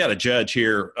difference? We had a judge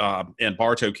here in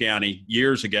Bartow County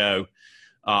years ago,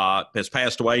 has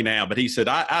passed away now, but he said,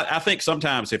 I think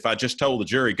sometimes if I just told the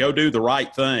jury, go do the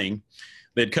right thing,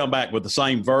 they'd come back with the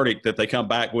same verdict that they come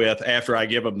back with after I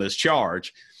give them this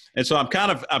charge. And so I'm kind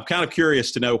of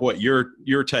curious to know what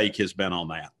your take has been on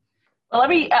that. Well,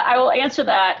 I will answer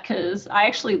that because I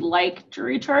actually like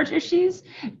jury charge issues,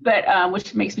 but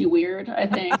which makes me weird, I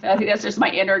think. I think that's just my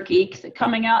inner geek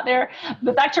coming out there.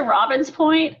 But back to Robin's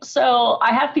point, so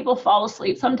I have people fall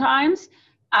asleep sometimes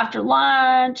after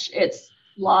lunch. It's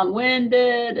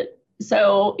long-winded.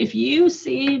 So if you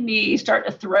see me start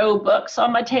to throw books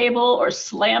on my table or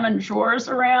slamming drawers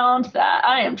around, that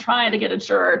I am trying to get a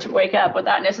juror to wake up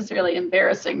without necessarily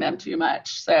embarrassing them too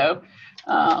much. So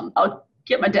I'll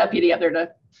get my deputy up there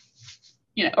to,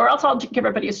 or else I'll give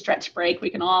everybody a stretch break. We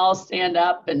can all stand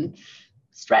up and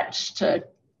stretch to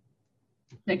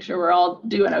make sure we're all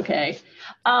doing okay.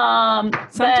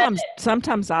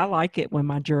 Sometimes I like it when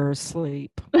my jurors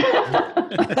sleep.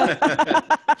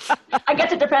 I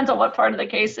guess it depends on what part of the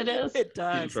case it is. It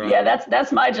does. Right. Yeah,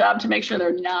 that's my job to make sure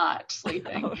they're not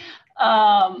sleeping.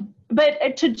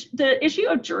 But to the issue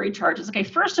of jury charges, okay,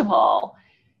 first of all,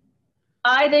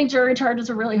 I think jury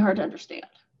charges are really hard to understand.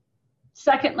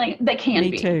 Secondly, they can be.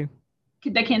 Me too.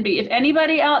 That can be. If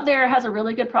anybody out there has a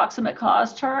really good proximate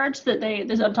cause charge that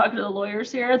I'm talking to the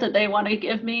lawyers here, that they want to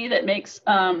give me that makes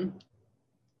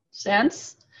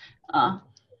sense,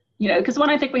 because one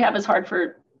I think we have is hard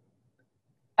for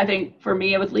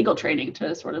me with legal training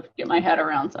to sort of get my head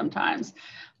around sometimes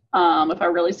if I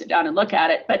really sit down and look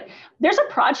at it. But there's a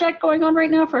project going on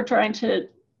right now for trying to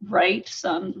rewrite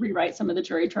some of the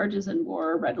jury charges in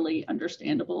more readily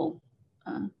understandable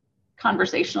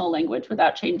conversational language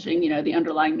without changing, the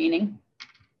underlying meaning.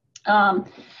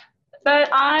 But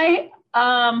I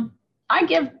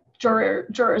give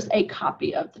jurors a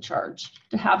copy of the charge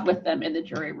to have with them in the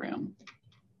jury room,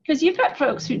 because you've got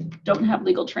folks who don't have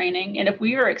legal training, and if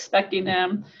we are expecting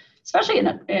them, especially in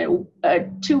a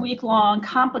 2-week-long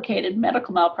complicated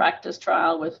medical malpractice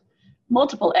trial with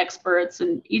multiple experts,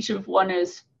 and each of one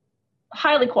is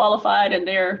highly qualified and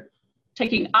they're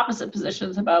taking opposite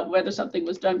positions about whether something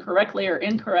was done correctly or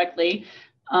incorrectly.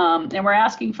 And we're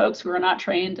asking folks who are not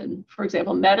trained in, for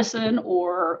example, medicine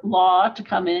or law to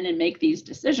come in and make these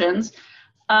decisions.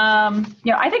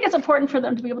 I think it's important for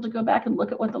them to be able to go back and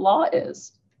look at what the law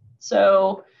is.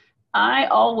 So I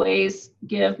always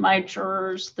give my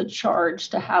jurors the charge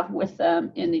to have with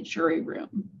them in the jury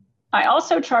room. I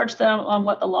also charge them on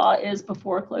what the law is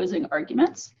before closing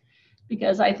arguments,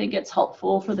 because I think it's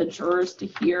helpful for the jurors to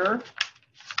hear,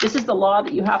 this is the law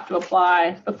that you have to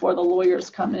apply before the lawyers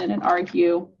come in and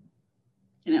argue,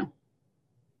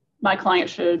 my client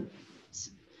should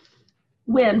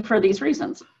win for these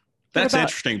reasons. That's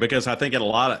interesting, because I think in a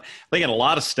lot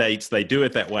of states they do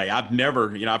it that way. I've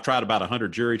tried about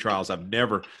 100 jury trials. I've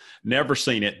never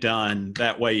seen it done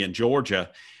that way in Georgia,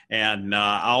 and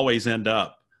I always end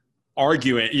up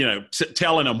arguing,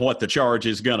 telling them what the charge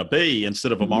is going to be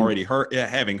instead of them already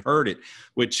having heard it,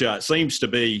 which seems to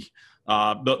be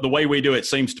the way we do it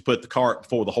seems to put the cart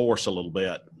before the horse a little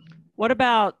bit. What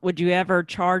about, would you ever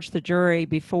charge the jury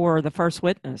before the first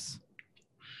witness?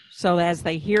 So as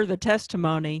they hear the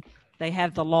testimony, they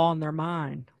have the law in their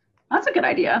mind. That's a good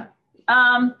idea.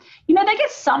 They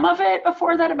get some of it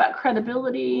before that about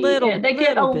credibility. They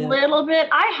get a little bit.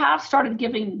 I have started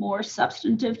giving more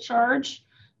substantive charge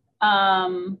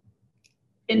in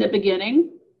the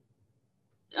beginning.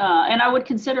 And I would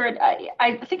consider it,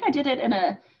 I think I did it in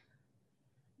a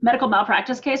medical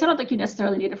malpractice case. I don't think you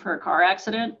necessarily need it for a car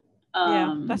accident.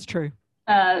 Yeah, that's true.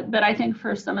 But I think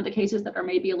for some of the cases that are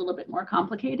maybe a little bit more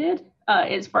complicated,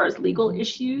 as far as legal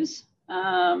issues,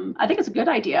 I think it's a good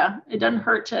idea. It doesn't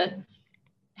hurt to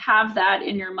have that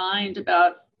in your mind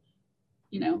about,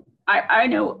 I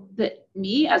know that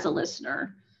me as a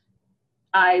listener,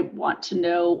 I want to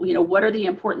know, what are the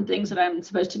important things that I'm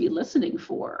supposed to be listening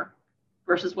for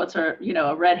versus what's a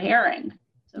red herring.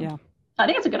 So yeah, I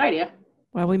think it's a good idea.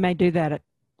 Well, we may do that.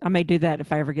 I may do that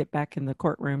if I ever get back in the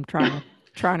courtroom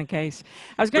trying a case.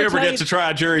 I was going to get to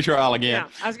try a jury trial again. Yeah,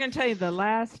 I was going to tell you the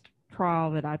last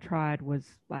trial that I tried was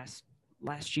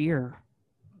last year,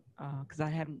 because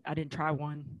I didn't try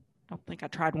one. I don't think I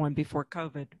tried one before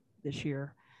COVID this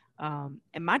year. And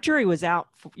my jury was out.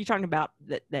 You're talking about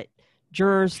that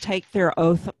jurors take their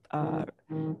oath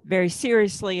very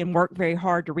seriously and work very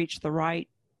hard to reach the right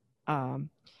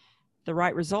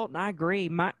result. And I agree.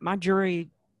 My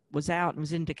jury was out and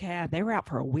was in DeKalb. They were out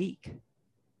for a week.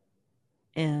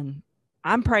 And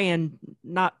I'm praying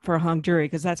not for a hung jury,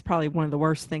 because that's probably one of the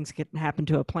worst things that can happen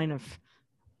to a plaintiff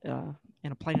and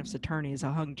a plaintiff's attorney is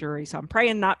a hung jury. So I'm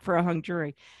praying not for a hung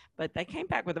jury. But they came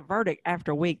back with a verdict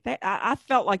after a week. I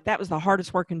felt like that was the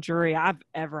hardest working jury I've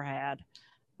ever had.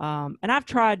 And I've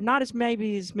tried not as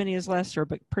many as Lester,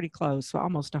 but pretty close, so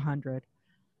almost 100.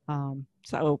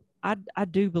 So I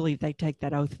do believe they take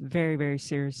that oath very, very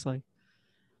seriously,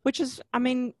 which is,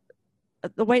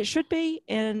 the way it should be.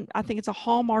 And I think it's a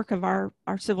hallmark of our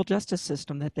civil justice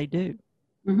system that they do.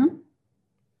 Mm-hmm.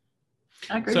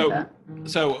 I agree with that.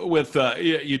 So with,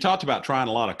 you talked about trying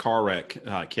a lot of car wreck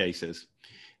cases.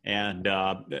 And,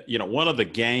 one of the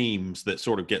games that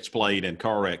sort of gets played in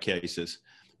car wreck cases,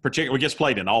 particularly gets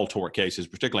played in all tort cases,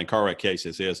 particularly in car wreck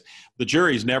cases, is the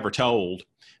jury's never told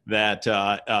that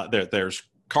there's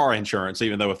car insurance,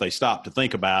 even though if they stop to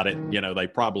think about it, they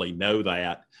probably know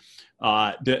that.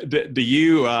 Do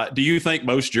you think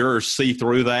most jurors see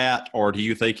through that, or do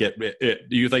you think do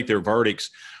you think their verdicts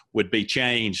would be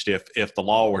changed if the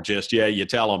law were just, you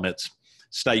tell them it's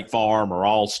State Farm or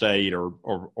Allstate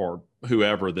or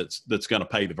whoever that's going to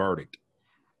pay the verdict?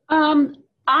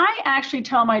 I actually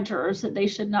tell my jurors that they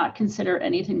should not consider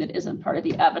anything that isn't part of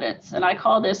the evidence. And I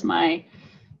call this my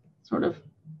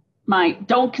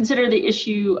don't consider the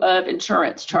issue of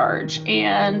insurance charge.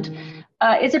 And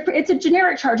It's a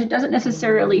generic charge. It doesn't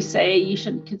necessarily say you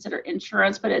should consider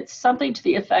insurance, but it's something to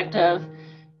the effect of,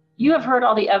 you have heard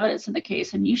all the evidence in the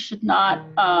case, and you should not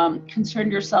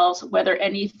concern yourselves whether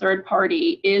any third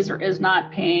party is or is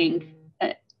not paying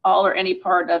all or any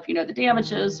part of, the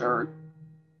damages or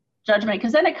judgment,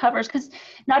 because then it covers, because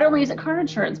not only is it car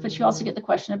insurance, but you also get the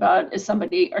question about, is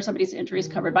somebody's injuries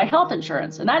covered by health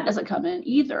insurance, and that doesn't come in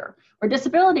either, or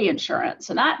disability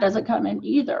insurance, and that doesn't come in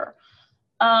either.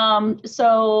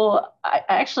 So I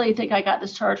actually think I got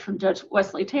this charge from Judge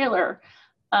Wesley Taylor.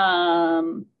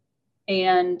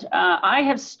 And I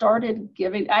have I've been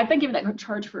giving that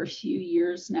charge for a few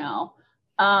years now.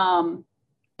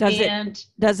 Does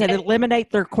it eliminate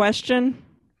their question?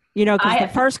 Because the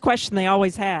first question they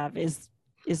always have is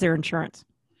there insurance?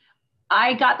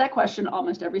 I got that question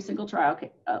almost every single trial,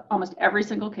 almost every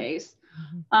single case.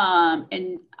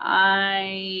 And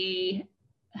I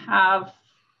have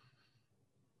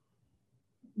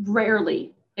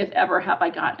rarely, if ever, have I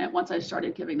gotten it once I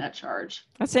started giving that charge.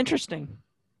 That's interesting.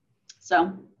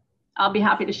 So I'll be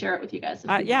happy to share it with you guys.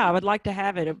 Yeah, I would like to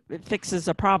have it. It fixes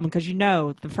a problem, because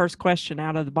the first question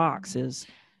out of the box is,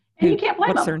 and you can't blame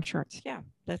what's them. their insurance? Yeah,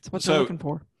 that's what they're looking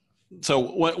for. So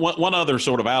one other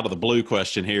sort of out of the blue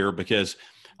question here, because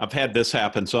I've had this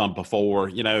happen some before.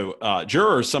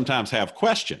 Jurors sometimes have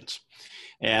questions,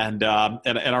 and I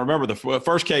remember the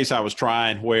first case I was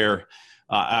trying where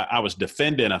I was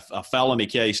defending a felony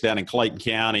case down in Clayton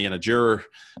County, and a juror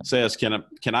says, "Can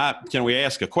we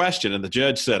ask a question?" And the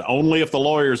judge said, "Only if the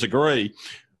lawyers agree."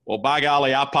 Well, by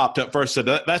golly, I popped up first and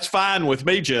said, "That's fine with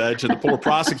me, Judge." And the poor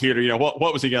prosecutor, what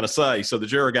was he going to say? So the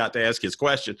juror got to ask his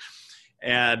question.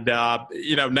 And,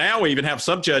 now we even have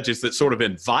some judges that sort of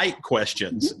invite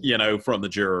questions, from the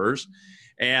jurors.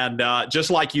 And just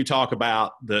like you talk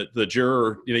about, the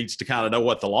juror needs to kind of know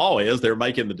what the law is. They're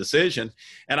making the decision.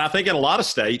 And I think in a lot of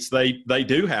states, they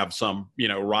do have some,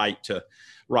 right to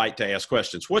ask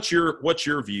questions. What's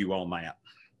your view on that?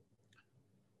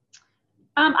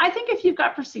 I think if you've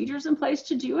got procedures in place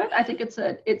to do it, I think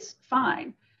it's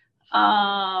fine.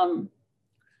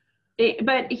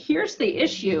 But here's the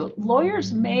issue.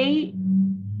 Lawyers may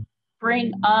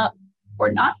bring up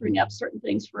or not bring up certain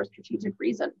things for a strategic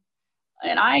reason.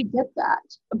 And I get that.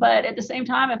 But at the same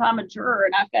time, if I'm a juror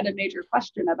and I've got a major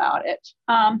question about it,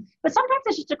 but sometimes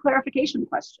it's just a clarification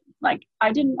question. Like,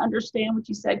 I didn't understand what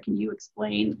you said. Can you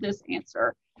explain this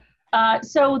answer?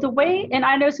 So the way, and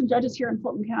I know some judges here in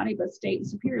Fulton County, but state and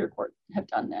superior court have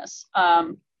done this.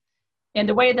 And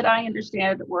the way that I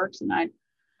understand it works, and I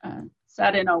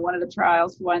sat in on one of the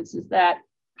trials once, is that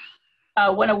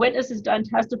when a witness is done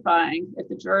testifying, if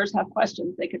the jurors have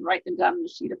questions, they can write them down on a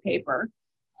sheet of paper.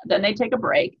 Then they take a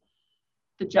break.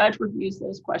 The judge reviews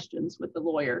those questions with the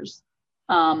lawyers,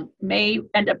 may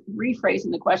end up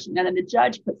rephrasing the question, and then the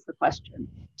judge puts the question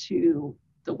to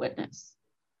the witness.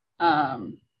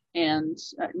 And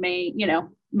may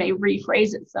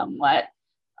rephrase it somewhat.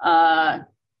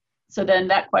 So then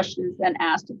that question is then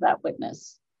asked of that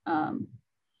witness. And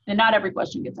not every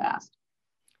question gets asked.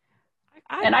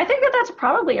 And I think that that's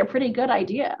probably a pretty good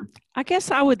idea. I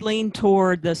guess I would lean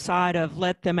toward the side of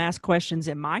let them ask questions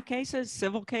in my cases,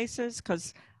 civil cases,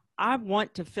 because I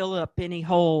want to fill up any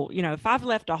hole. If I've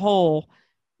left a hole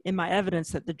in my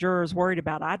evidence that the juror is worried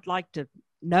about, I'd like to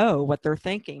know what they're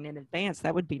thinking in advance.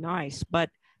 That would be nice. But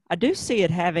I do see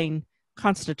it having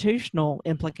constitutional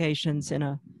implications in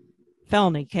a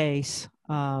felony case.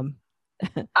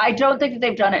 I don't think that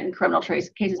they've done it in criminal cases.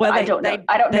 Well, I don't know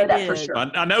that for sure.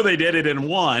 I know they did it in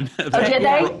one. Oh, did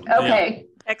they? Okay.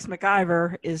 Tex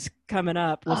McIver is coming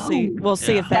up. We'll see. We'll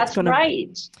see if that's going to.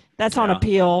 Right. That's on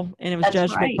appeal, and it was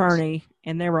Judge right. McBurney,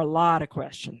 and there were a lot of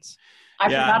questions. I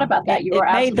forgot about that. You were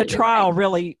it made the trial right.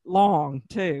 really long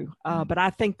too. But I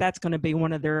think that's going to be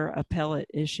one of their appellate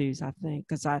issues. I think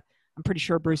because I'm pretty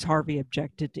ssure Bruce Harvey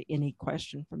objected to any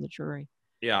question from the jury.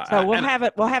 Yeah. So we'll have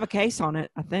it. We'll have a case on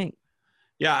it, I think.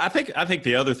 Yeah, I think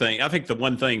the other thing, I think the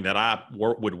one thing that I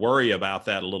would worry about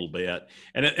that a little bit,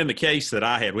 and in the case that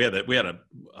I had, we had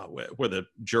where the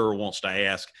juror wants to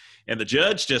ask, and the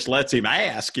judge just lets him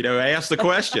ask the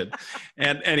question,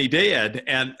 and he did,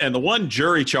 and the one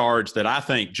jury charge that I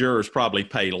think jurors probably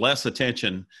pay less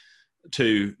attention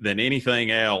to than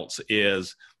anything else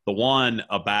is the one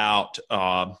about.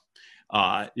 Now,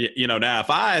 if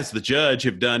I, as the judge,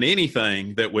 have done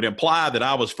anything that would imply that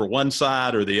I was for one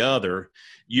side or the other,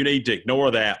 you need to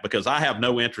ignore that because I have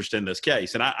no interest in this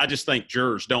case. And I just think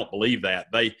jurors don't believe that.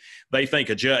 They think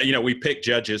a judge, we pick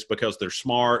judges because they're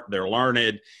smart, they're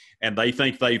learned, and they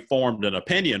think they formed an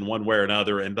opinion one way or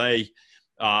another. And they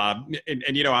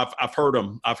and you know, I've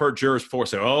heard jurors before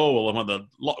say, oh, well,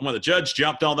 when the judge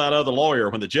jumped on that other lawyer,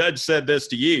 when the judge said this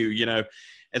to you, you know,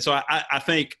 and so I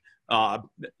think,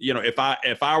 you know, if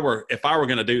I were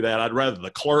going to do that, I'd rather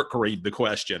the clerk read the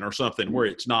question or something where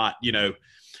it's not, you know,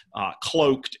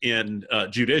 cloaked in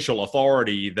judicial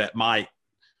authority that might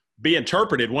be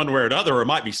interpreted one way or another, or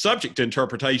might be subject to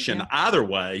interpretation either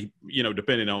way, you know,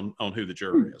 depending on who the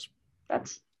juror is.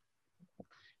 That's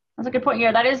a good point.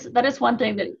 Yeah, that is one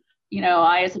thing that, you know,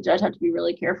 I as a judge have to be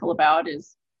really careful about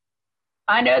is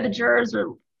I know the jurors are,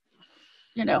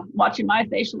 you know, watching my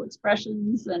facial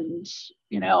expressions and,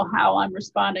 you know, how I'm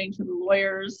responding to the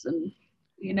lawyers, and,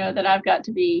 you know, that I've got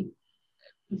to be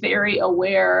very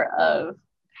aware of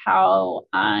how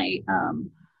I,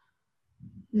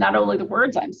 not only the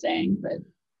words I'm saying,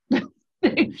 but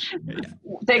things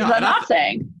I'm not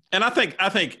saying. And I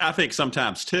think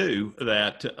sometimes too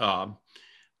that,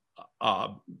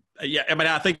 yeah, I mean,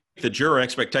 I think the juror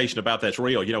expectation about that's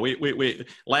real. You know, we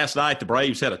last night the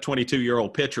Braves had a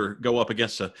 22-year-old pitcher go up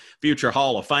against a future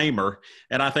Hall of Famer,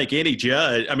 and I think any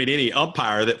judge, I mean, any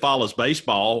umpire that follows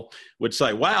baseball would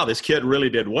say, "Wow, this kid really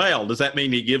did well." Does that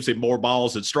mean he gives him more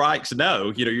balls and strikes?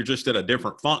 No, you know, you're just in a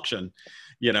different function,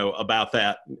 you know, about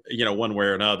that, you know, one way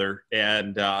or another.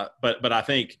 And but I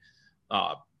think.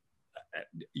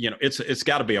 You know, it's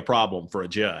got to be a problem for a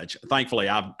judge. Thankfully,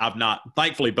 I've not.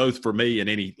 Thankfully, both for me and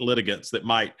any litigants that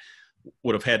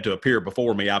would have had to appear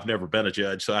before me, I've never been a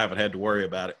judge, so I haven't had to worry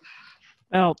about it.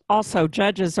 Well, also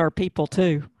judges are people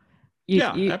too.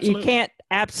 You can't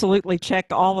absolutely check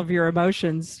all of your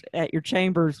emotions at your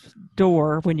chamber's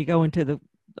door when you go into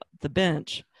the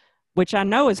bench, which I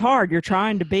know is hard. You're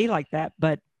trying to be like that,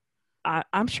 but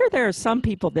I'm sure there are some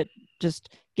people that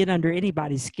just get under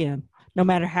anybody's skin, no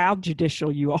matter how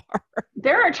judicial you are.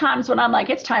 There are times when I'm like,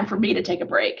 it's time for me to take a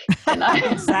break. And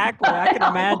exactly. I can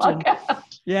imagine.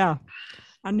 Yeah.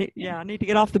 I need to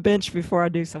get off the bench before I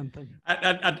do something.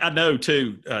 I know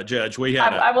too, Judge, we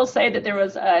had I will say that there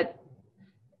was that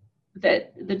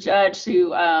the judge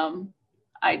who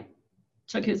I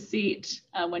took his seat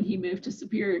when he moved to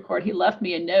Superior Court, he left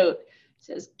me a note. It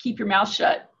says, "Keep your mouth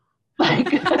shut."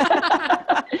 Like,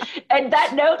 and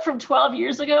that note from 12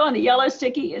 years ago on the yellow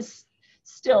sticky is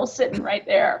still sitting right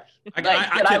there.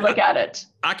 I look at it.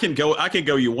 I can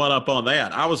go you one up on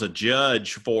that. I was a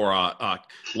judge for a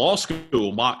law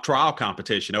school mock trial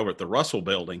competition over at the Russell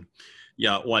Building,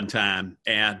 one time,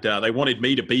 and they wanted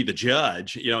me to be the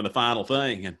judge, you know, in the final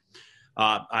thing. And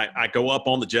I go up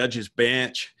on the judge's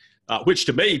bench, which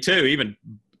to me too, even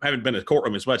having been in the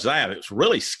courtroom as much as I have, it was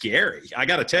really scary. I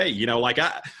got to tell you, you know, like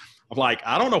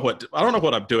I don't know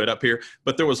what I'm doing up here,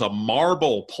 but there was a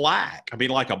marble plaque. I mean,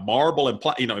 like a marble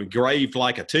you know, engraved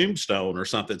like a tombstone or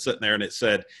something sitting there, and it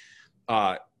said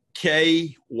KYDMS,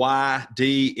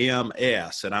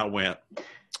 and I went,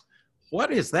 "What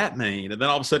does that mean?" And then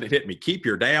all of a sudden it hit me: "Keep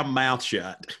your damn mouth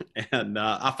shut." And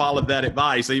I followed that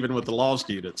advice, even with the law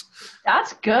students.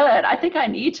 That's good. I think I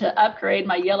need to upgrade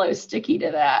my yellow sticky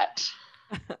to that.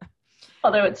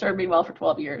 Although it served me well for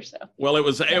 12 years. So. Well, it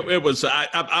was.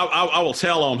 I will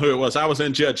tell on who it was. I was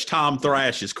in Judge Tom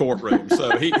Thrash's courtroom,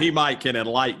 so he might can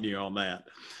enlighten you on that.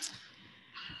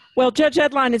 Well, Judge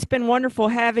Edline, it's been wonderful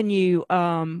having you.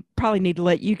 Probably need to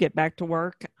let you get back to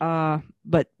work,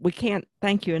 but we can't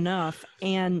thank you enough.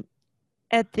 And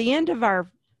at the end of our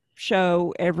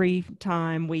show, every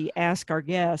time we ask our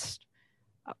guests,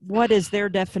 what is their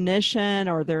definition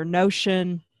or their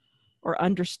notion or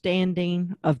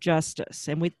understanding of justice?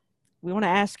 And we want to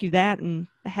ask you that and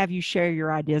have you share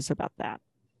your ideas about that.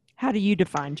 How do you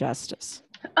define justice?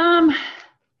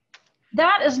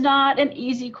 That is not an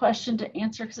easy question to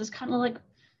answer, because it's kind of like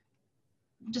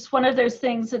just one of those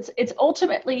things. It's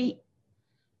ultimately,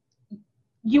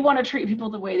 you want to treat people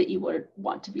the way that you would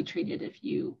want to be treated if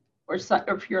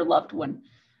your loved one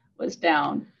was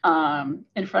down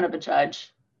in front of a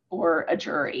judge or a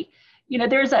jury. You know,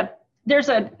 there's a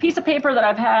piece of paper that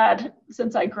I've had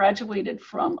since I graduated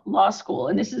from law school.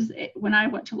 And this is when I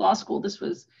went to law school, this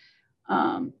was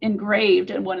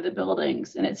engraved in one of the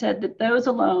buildings. And it said that those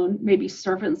alone may be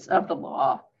servants of the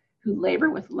law who labor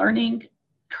with learning,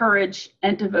 courage,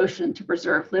 and devotion to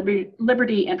preserve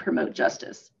liberty and promote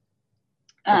justice.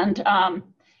 And that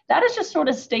has just sort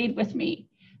of stayed with me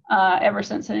ever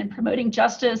since. And in promoting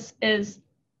justice is,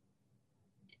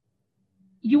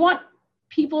 you want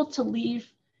people to leave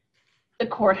the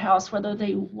courthouse, whether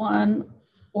they won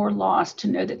or lost, to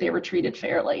know that they were treated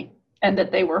fairly and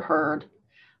that they were heard.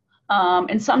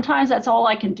 And sometimes that's all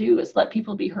I can do, is let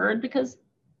people be heard, because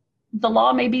the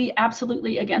law may be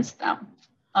absolutely against them.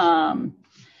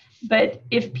 But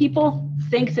if people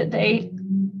think that they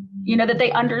that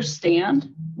they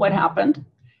understand what happened.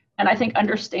 And I think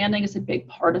understanding is a big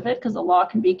part of it, because the law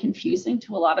can be confusing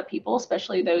to a lot of people,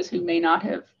 especially those who may not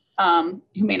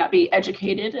be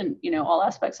educated in, all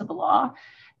aspects of the law.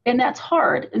 And that's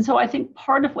hard. And so I think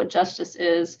part of what justice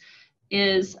is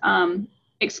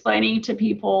explaining to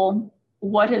people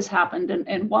what has happened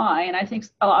and why. And I think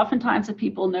oftentimes if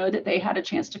people know that they had a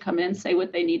chance to come in, say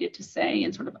what they needed to say,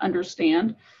 and sort of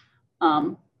understand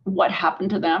what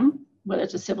happened to them, whether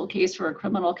it's a civil case or a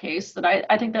criminal case, that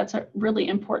I think that's a really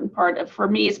important part of, for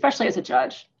me, especially as a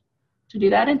judge, to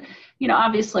do that. And,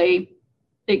 obviously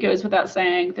it goes without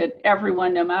saying that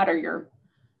everyone, no matter your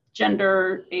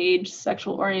gender, age,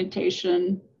 sexual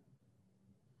orientation,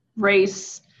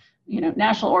 race,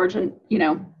 national origin,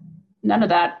 none of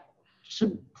that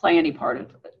should play any part of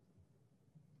it.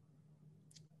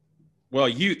 Well,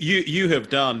 you have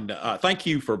done, thank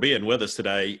you for being with us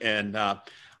today. And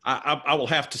I will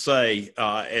have to say,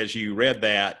 as you read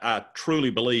that, I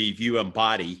truly believe you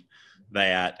embody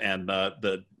that and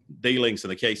the dealings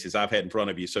and the cases I've had in front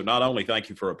of you. So not only thank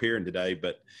you for appearing today,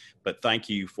 but thank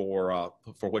you for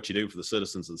what you do for the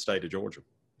citizens of the state of Georgia.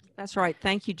 That's right.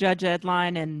 Thank you, Judge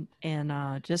Edline,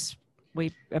 and just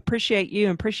we appreciate you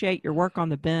and appreciate your work on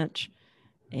the bench,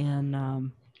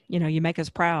 and you make us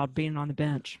proud being on the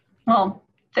bench. Well,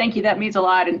 thank you. That means a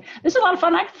lot, and this is a lot of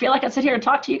fun. I feel like I sit here and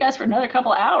talk to you guys for another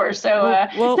couple of hours. So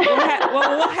we'll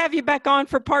have you back on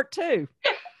for part 2.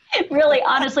 Really,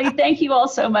 honestly, thank you all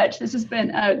so much. This has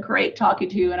been great talking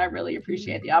to you, and I really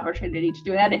appreciate the opportunity to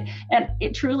do that. And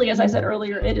it truly, as I said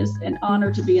earlier, it is an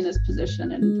honor to be in this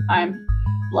position, and I'm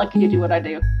lucky to do what I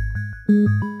do.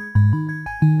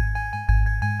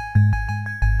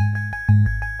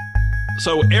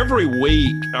 So every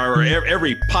week, or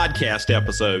every podcast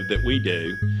episode that we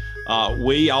do,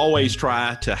 we always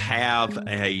try to have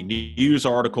a news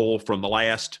article from the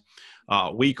last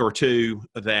week or two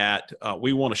that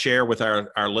we want to share with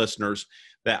our listeners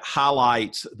that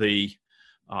highlights the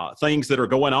things that are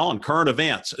going on, current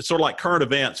events. It's sort of like current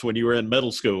events when you were in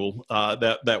middle school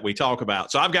that we talk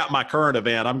about. So I've got my current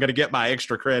event. I'm going to get my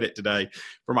extra credit today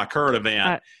for my current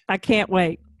event. I can't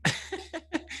wait.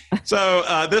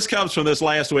 So this comes from this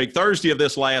last week, Thursday of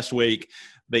this last week.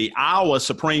 The Iowa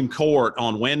Supreme Court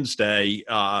on Wednesday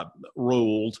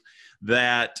ruled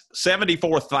that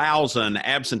 74,000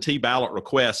 absentee ballot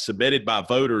requests submitted by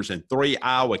voters in 3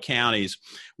 Iowa counties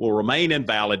will remain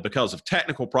invalid because of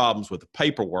technical problems with the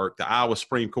paperwork, the Iowa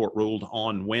Supreme Court ruled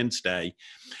on Wednesday.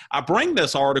 I bring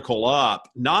this article up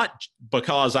not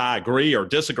because I agree or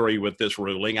disagree with this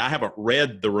ruling. I haven't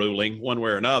read the ruling one way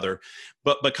or another,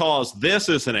 but because this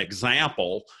is an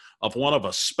example of one of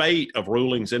a spate of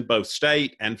rulings in both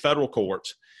state and federal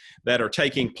courts that are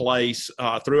taking place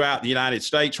throughout the United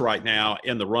States right now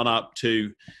in the run-up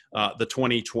to the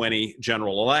 2020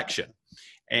 general election.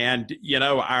 And,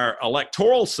 our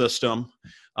electoral system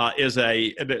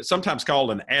is sometimes called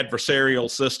an adversarial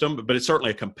system, but it's certainly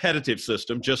a competitive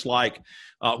system, just like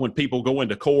when people go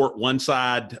into court, one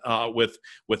side with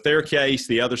their case,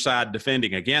 the other side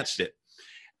defending against it.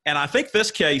 And I think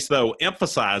this case, though,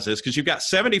 emphasizes, because you've got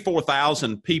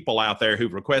 74,000 people out there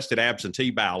who've requested absentee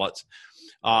ballots,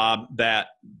 that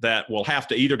will have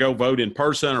to either go vote in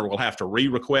person or will have to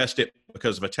re-request it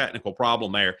because of a technical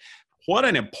problem there. What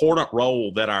an important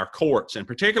role that our courts, and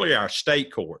particularly our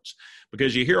state courts,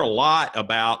 because you hear a lot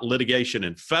about litigation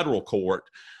in federal court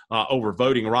over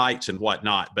voting rights and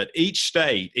whatnot, but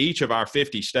each of our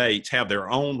 50 states have their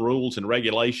own rules and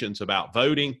regulations about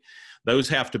voting. Those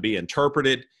have to be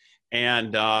interpreted.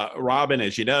 And Robin,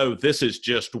 as you know, this is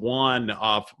just one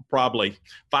of probably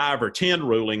 5 or 10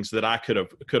 rulings that I could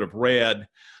have read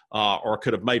or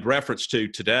could have made reference to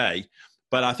today.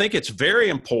 But I think it's very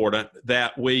important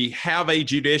that we have a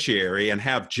judiciary and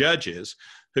have judges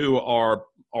who are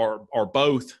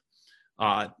both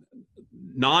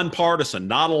nonpartisan,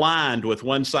 not aligned with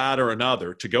one side or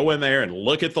another, to go in there and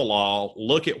look at the law,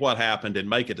 look at what happened, and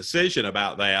make a decision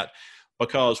about that.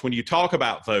 Because when you talk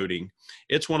about voting,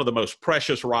 it's one of the most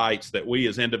precious rights that we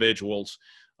as individuals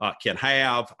can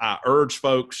have. I urge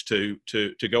folks to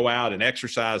go out and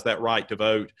exercise that right to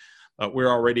vote.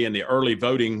 We're already in the early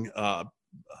voting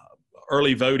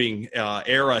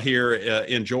era here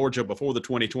in Georgia before the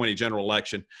 2020 general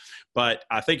election. But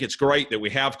I think it's great that we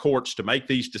have courts to make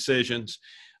these decisions.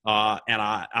 And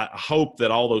I hope that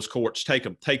all those courts take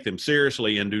them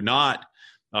seriously and do not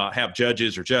have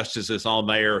judges or justices on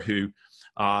there who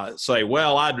say,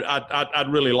 well, I'd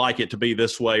really like it to be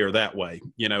this way or that way.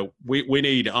 We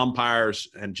need umpires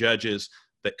and judges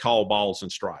that call balls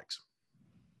and strikes.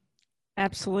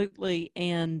 Absolutely.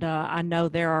 And I know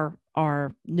there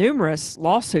are numerous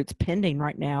lawsuits pending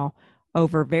right now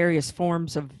over various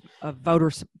forms of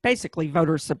basically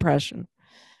voter suppression.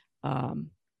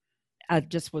 I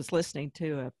just was listening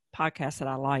to a podcast that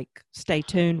I like, Stay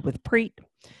Tuned with Preet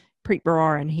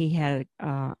Bharara, and he had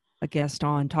a guest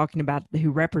on talking about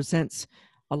who represents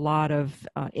a lot of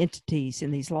entities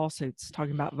in these lawsuits,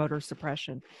 talking about voter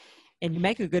suppression. And you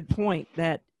make a good point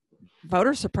that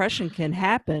voter suppression can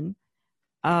happen,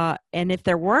 and if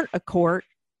there weren't a court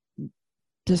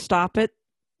to stop it,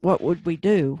 what would we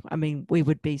do? I mean, we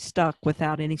would be stuck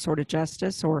without any sort of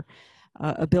justice or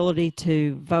ability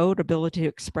to vote, ability to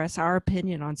express our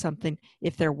opinion on something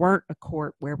if there weren't a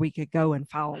court where we could go and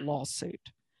file a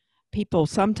lawsuit. People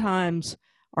sometimes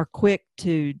are quick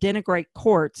to denigrate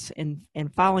courts and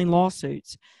filing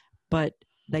lawsuits, but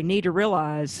they need to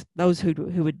realize, those who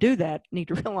would do that need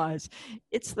to realize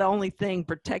it's the only thing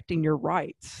protecting your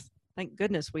rights. Thank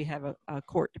goodness we have a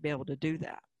court to be able to do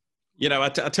that. You know, I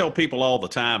tell people all the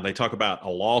time, they talk about a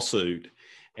lawsuit.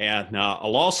 And a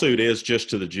lawsuit is just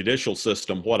to the judicial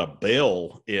system what a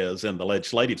bill is in the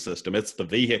legislative system. It's the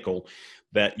vehicle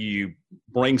that you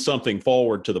bring something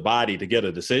forward to the body to get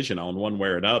a decision on one way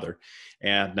or another.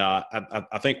 And I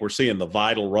think we're seeing the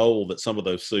vital role that some of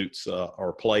those suits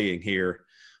are playing here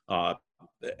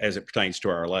as it pertains to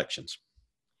our elections.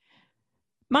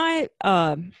 My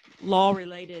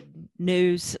law-related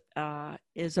news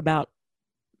is about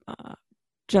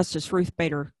Justice Ruth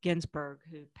Bader Ginsburg,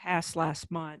 who passed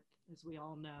last month, as we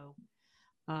all know.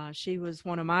 She was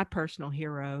one of my personal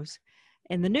heroes.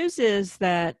 And the news is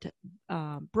that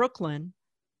Brooklyn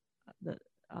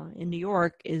in New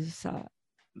York is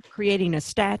creating a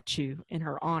statue in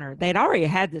her honor. They'd already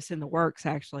had this in the works,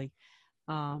 actually,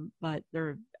 but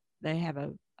they have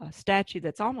a statue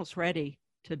that's almost ready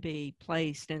to be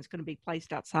placed, and it's going to be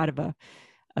placed outside of a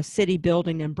city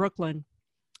building in Brooklyn.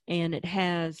 And it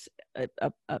has a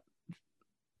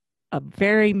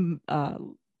very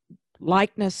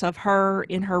likeness of her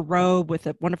in her robe with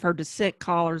one of her dissent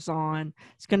collars on.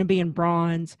 It's going to be in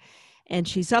bronze, and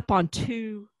she's up on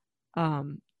two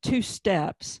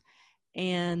steps.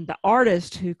 And the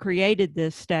artist who created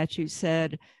this statue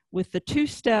said, with the two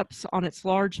steps on its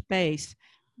large base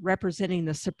representing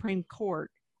the Supreme Court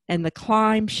and the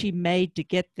climb she made to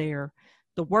get there,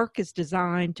 the work is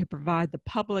designed to provide the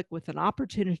public with an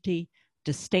opportunity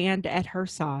to stand at her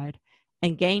side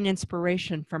and gain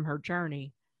inspiration from her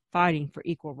journey fighting for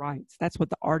equal rights. That's what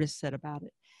the artist said about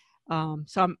it.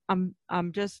 So I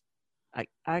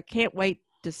can't wait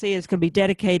to see. It's going to be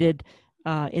dedicated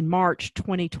in March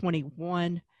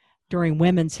 2021 during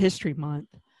Women's History Month.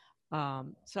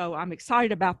 So I'm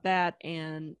excited about that.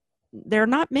 And there are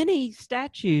not many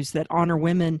statues that honor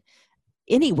women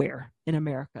anywhere in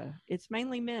America. It's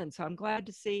mainly men. So I'm glad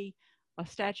to see a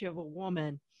statue of a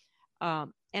woman.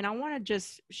 And I want to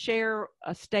just share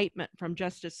a statement from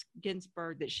Justice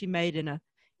Ginsburg that she made in an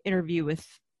interview with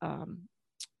a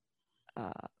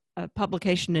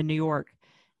publication in New York,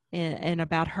 and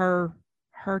about her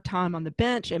time on the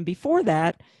bench. And before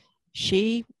that,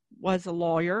 she was a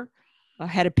lawyer,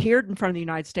 had appeared in front of the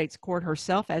United States court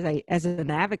herself as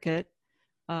an advocate,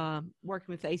 working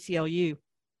with the ACLU.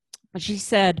 She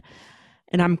said,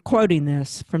 and I'm quoting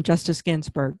this from Justice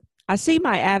Ginsburg, "I see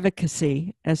my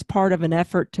advocacy as part of an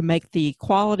effort to make the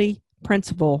equality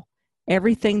principle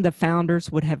everything the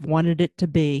founders would have wanted it to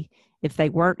be if they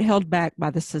weren't held back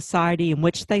by the society in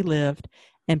which they lived,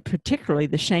 and particularly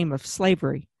the shame of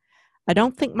slavery. I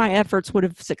don't think my efforts would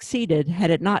have succeeded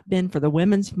had it not been for the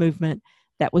women's movement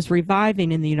that was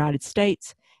reviving in the United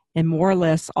States and more or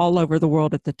less all over the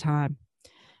world at the time."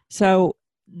 So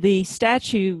the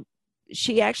statue,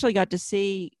 she actually got to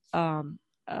see a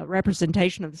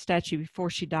representation of the statue before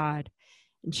she died,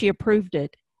 and she approved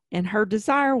it. And her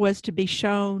desire was to be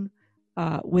shown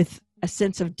with a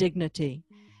sense of dignity.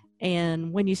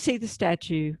 And when you see the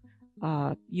statue,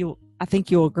 I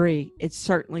think you'll agree, it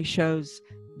certainly shows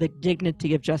the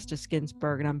dignity of Justice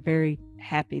Ginsburg, and I'm very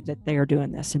happy that they are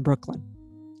doing this in Brooklyn.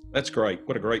 That's great.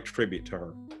 What a great tribute to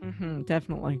her. Mm-hmm,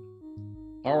 definitely.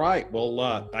 All right.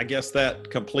 Well, I guess that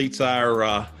completes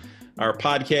our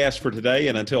podcast for today.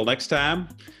 And until next time,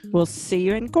 we'll see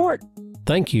you in court.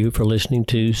 Thank you for listening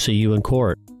to See You in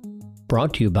Court,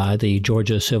 brought to you by the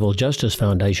Georgia Civil Justice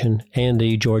Foundation and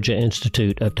the Georgia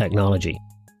Institute of Technology.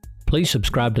 Please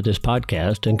subscribe to this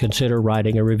podcast and consider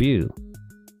writing a review.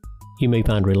 You may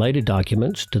find related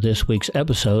documents to this week's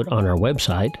episode on our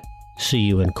website,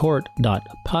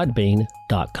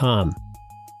 seeyouincourt.podbean.com.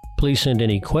 Please send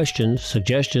any questions,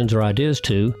 suggestions, or ideas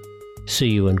to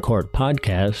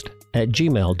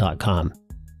seeyouincourtpodcast@gmail.com.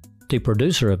 The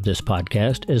producer of this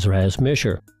podcast is Raz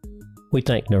Misher. We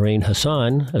thank Noreen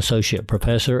Hassan, Associate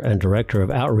Professor and Director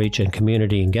of Outreach and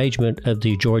Community Engagement of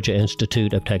the Georgia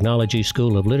Institute of Technology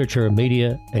School of Literature,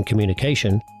 Media, and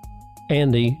Communication,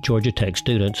 and the Georgia Tech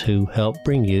students who help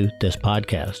bring you this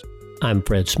podcast. I'm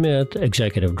Fred Smith,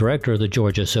 Executive Director of the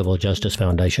Georgia Civil Justice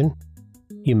Foundation.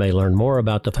 You may learn more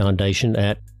about the foundation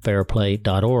at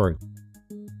fairplay.org.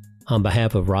 On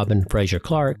behalf of Robin Fraser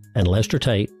Clark and Lester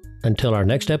Tate, until our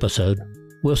next episode,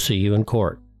 we'll see you in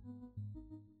court.